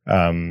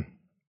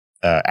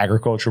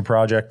agriculture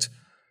project.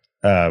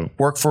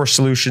 Workforce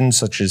solutions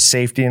such as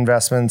safety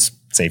investments.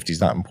 Safety is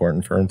not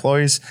important for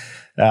employees.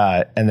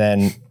 And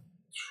then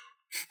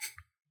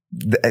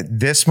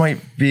this might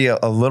be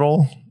a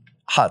little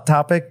hot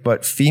topic,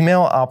 but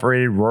female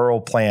operated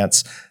rural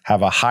plants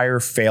have a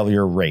higher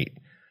failure rate,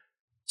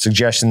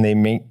 suggesting they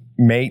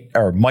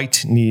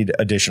might need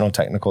additional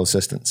technical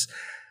assistance.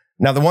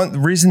 Now, the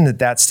reason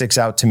that sticks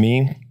out to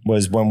me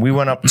was when we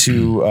went up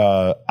to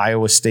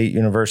Iowa State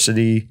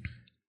University.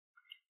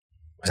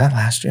 Was that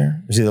last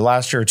year? It was either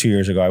last year or 2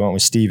 years ago. I went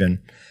with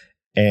Steven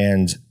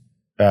and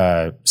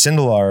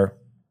Sindelar.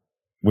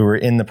 We were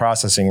in the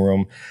processing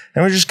room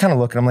and we were just kind of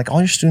looking. I'm like, all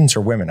your students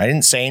are women. I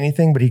didn't say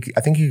anything, but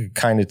I think he could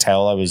kind of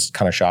tell I was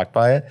kind of shocked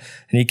by it.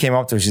 And he came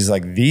up to us. He's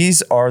like,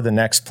 these are the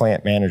next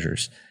plant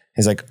managers.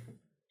 He's like,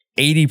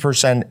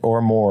 80%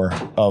 or more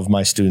of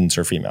my students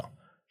are female.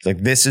 He's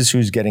like, this is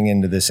who's getting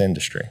into this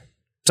industry.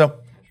 So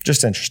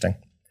just interesting.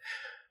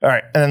 All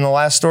right. And then the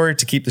last story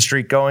to keep the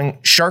streak going.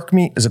 Shark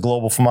meat is a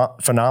global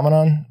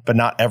phenomenon, but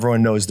not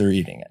everyone knows they're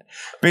eating it.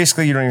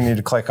 Basically, you don't even need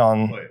to click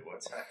on. Wait,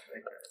 what's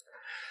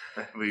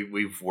happening?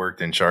 We've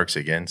worked in sharks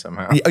again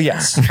somehow.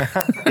 Yes.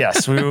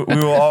 Yes. We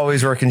will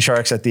always work in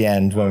sharks at the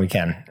end when we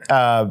can.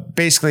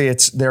 Basically,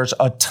 there's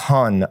a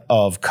ton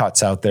of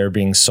cuts out there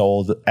being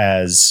sold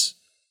as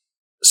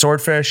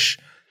swordfish,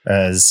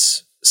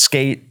 as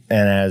skate,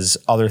 and as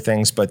other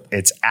things, but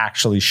it's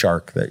actually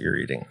shark that you're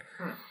eating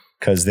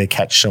because they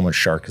catch so much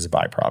shark as a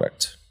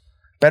byproduct.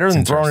 Better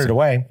than throwing it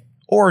away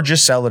or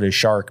just sell it as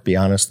shark, be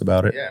honest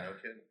about it. Yeah, no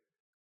kidding.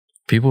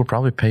 People would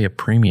probably pay a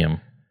premium.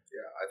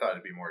 I thought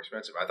it'd be more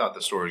expensive. I thought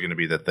the story was going to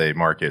be that they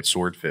market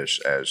swordfish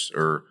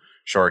or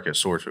shark as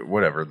swordfish,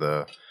 whatever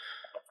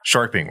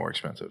Shark being more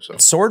expensive. So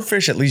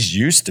Swordfish at least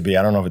used to be,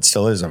 I don't know if it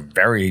still is, a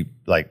very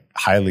like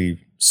highly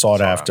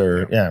sought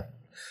after. Yeah.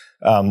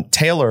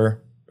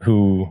 Taylor,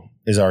 who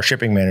is our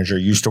shipping manager,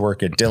 used to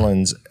work at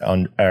Dillon's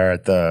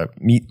at the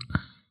meat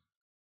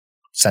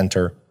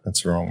center.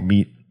 That's wrong.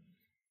 Meat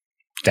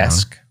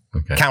desk.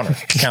 Okay.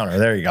 Counter.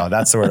 There you go.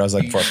 That's the word I was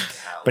looking for.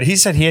 But he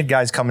said he had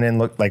guys coming in,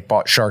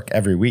 bought shark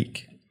every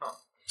week.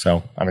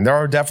 So, I mean, there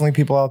are definitely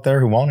people out there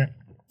who want it.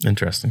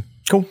 Interesting.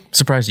 Cool.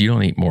 Surprised you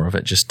don't eat more of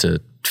it just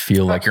to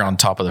feel like you're on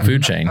top of the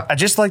food chain. I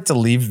just like to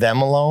leave them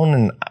alone,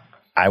 and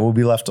I will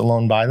be left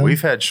alone by them.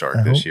 we've had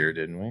shark this year,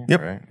 didn't we?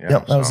 Yep. Right? Yeah,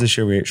 Yep. That was this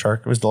year we ate shark.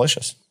 It was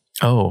delicious.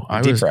 Oh,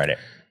 We deep fried it.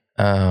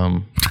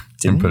 And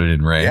put it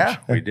in ranch. Yeah,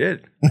 we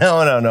did.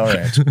 No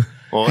ranch.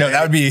 Well, No,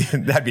 that'd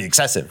be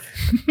excessive.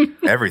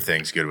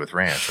 everything's good with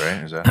ranch,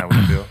 right? Is that how we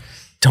feel?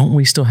 Don't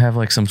we still have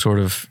like some sort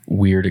of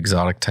weird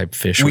exotic type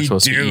fish we're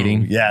supposed to be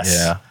eating? Yes.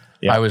 Yeah.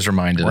 Yeah. I was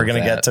reminded We're of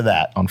gonna that get to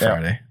that on Yeah.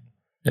 Friday.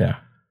 Yeah.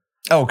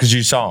 Oh, because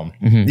you saw them.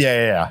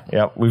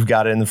 Yeah. We've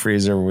got it in the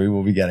freezer. We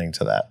will be getting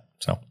to that.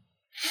 So, all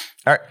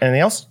right.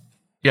 Anything else?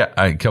 Yeah,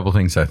 a couple of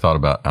things I thought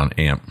about on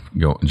AMP.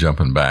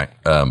 Jumping back,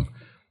 one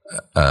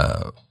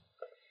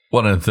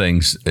of the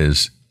things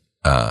is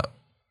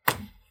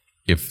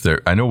if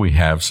there. I know we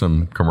have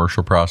some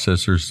commercial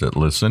processors that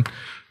listen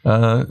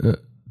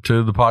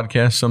to the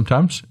podcast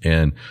sometimes,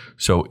 and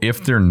so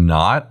if they're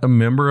not a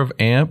member of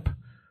AMP,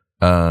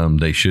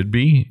 they should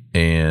be,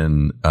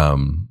 and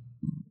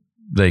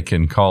they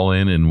can call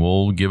in and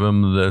we'll give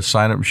them the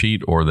sign-up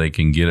sheet, or they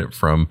can get it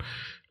from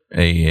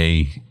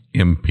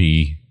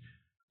AAMP.com.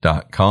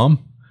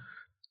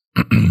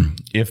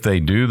 If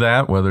they do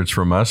that, whether it's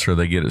from us or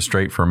they get it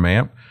straight from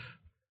AMP,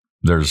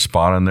 there's a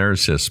spot on there that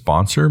says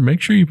sponsor. Make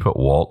sure you put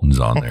Walton's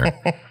on there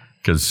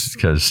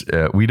because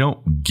we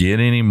don't get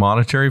any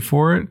monetary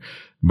for it,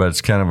 but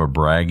it's kind of a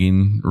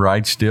bragging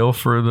right still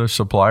for the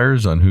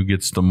suppliers on who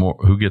gets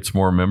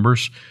more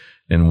members.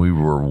 And we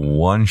were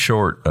one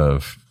short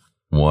of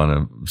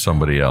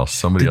somebody else.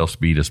 Somebody else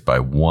beat us by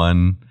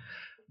one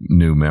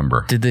new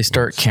member. Did they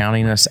start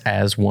counting us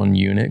as one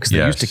unit? Because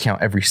they used to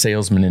count every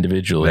salesman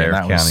individually. They're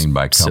and that counting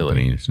by was silly.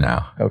 companies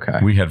now. Okay.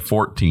 We had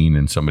 14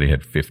 and somebody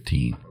had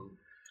 15.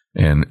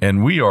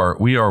 And we are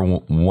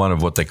one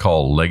of what they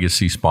call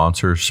legacy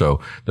sponsors.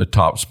 So the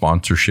top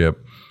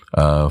sponsorship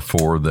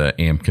for the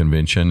AMP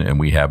convention, and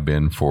we have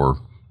been for,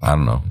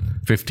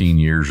 15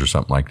 years or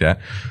something like that.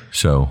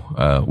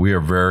 So we are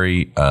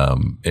very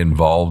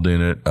involved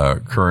in it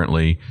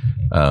currently.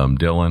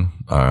 Dylan,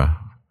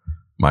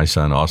 my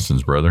son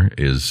Austin's brother,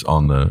 is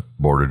on the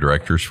board of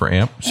directors for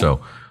AMP.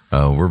 So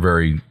we're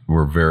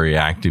very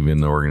active in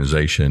the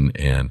organization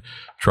and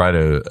try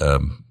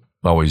to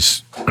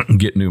always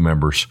get new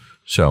members.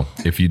 So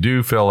if you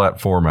do fill that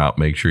form out,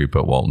 make sure you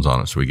put Walton's on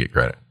it so we get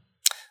credit.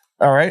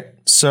 All right.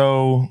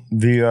 So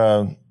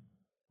the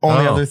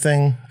only other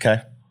thing.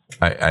 Okay.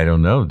 I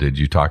don't know. Did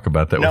you talk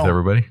about that with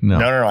everybody?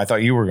 No. I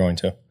thought you were going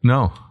to.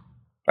 No.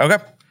 Okay.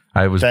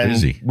 I was Then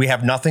busy. we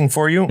have nothing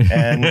for you,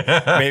 and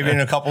maybe in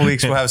a couple of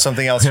weeks we'll have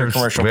something else for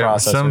commercial We have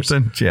processors.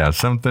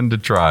 something to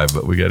try,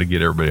 but we got to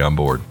get everybody on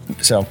board.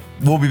 So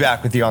we'll be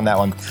back with you on that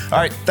one. All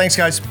right. Thanks,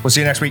 guys. We'll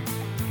see you next week.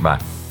 Bye.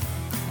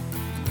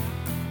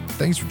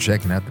 Thanks for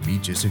checking out the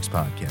Meatgistics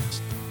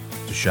podcast.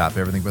 To shop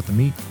everything but the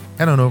meat,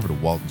 head on over to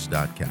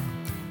waltons.com.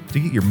 To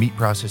get your meat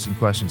processing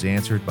questions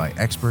answered by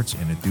experts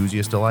and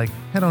enthusiasts alike,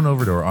 head on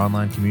over to our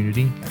online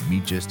community at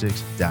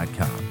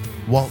meatgistics.com.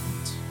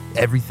 Waltons,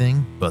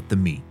 everything but the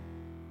meat.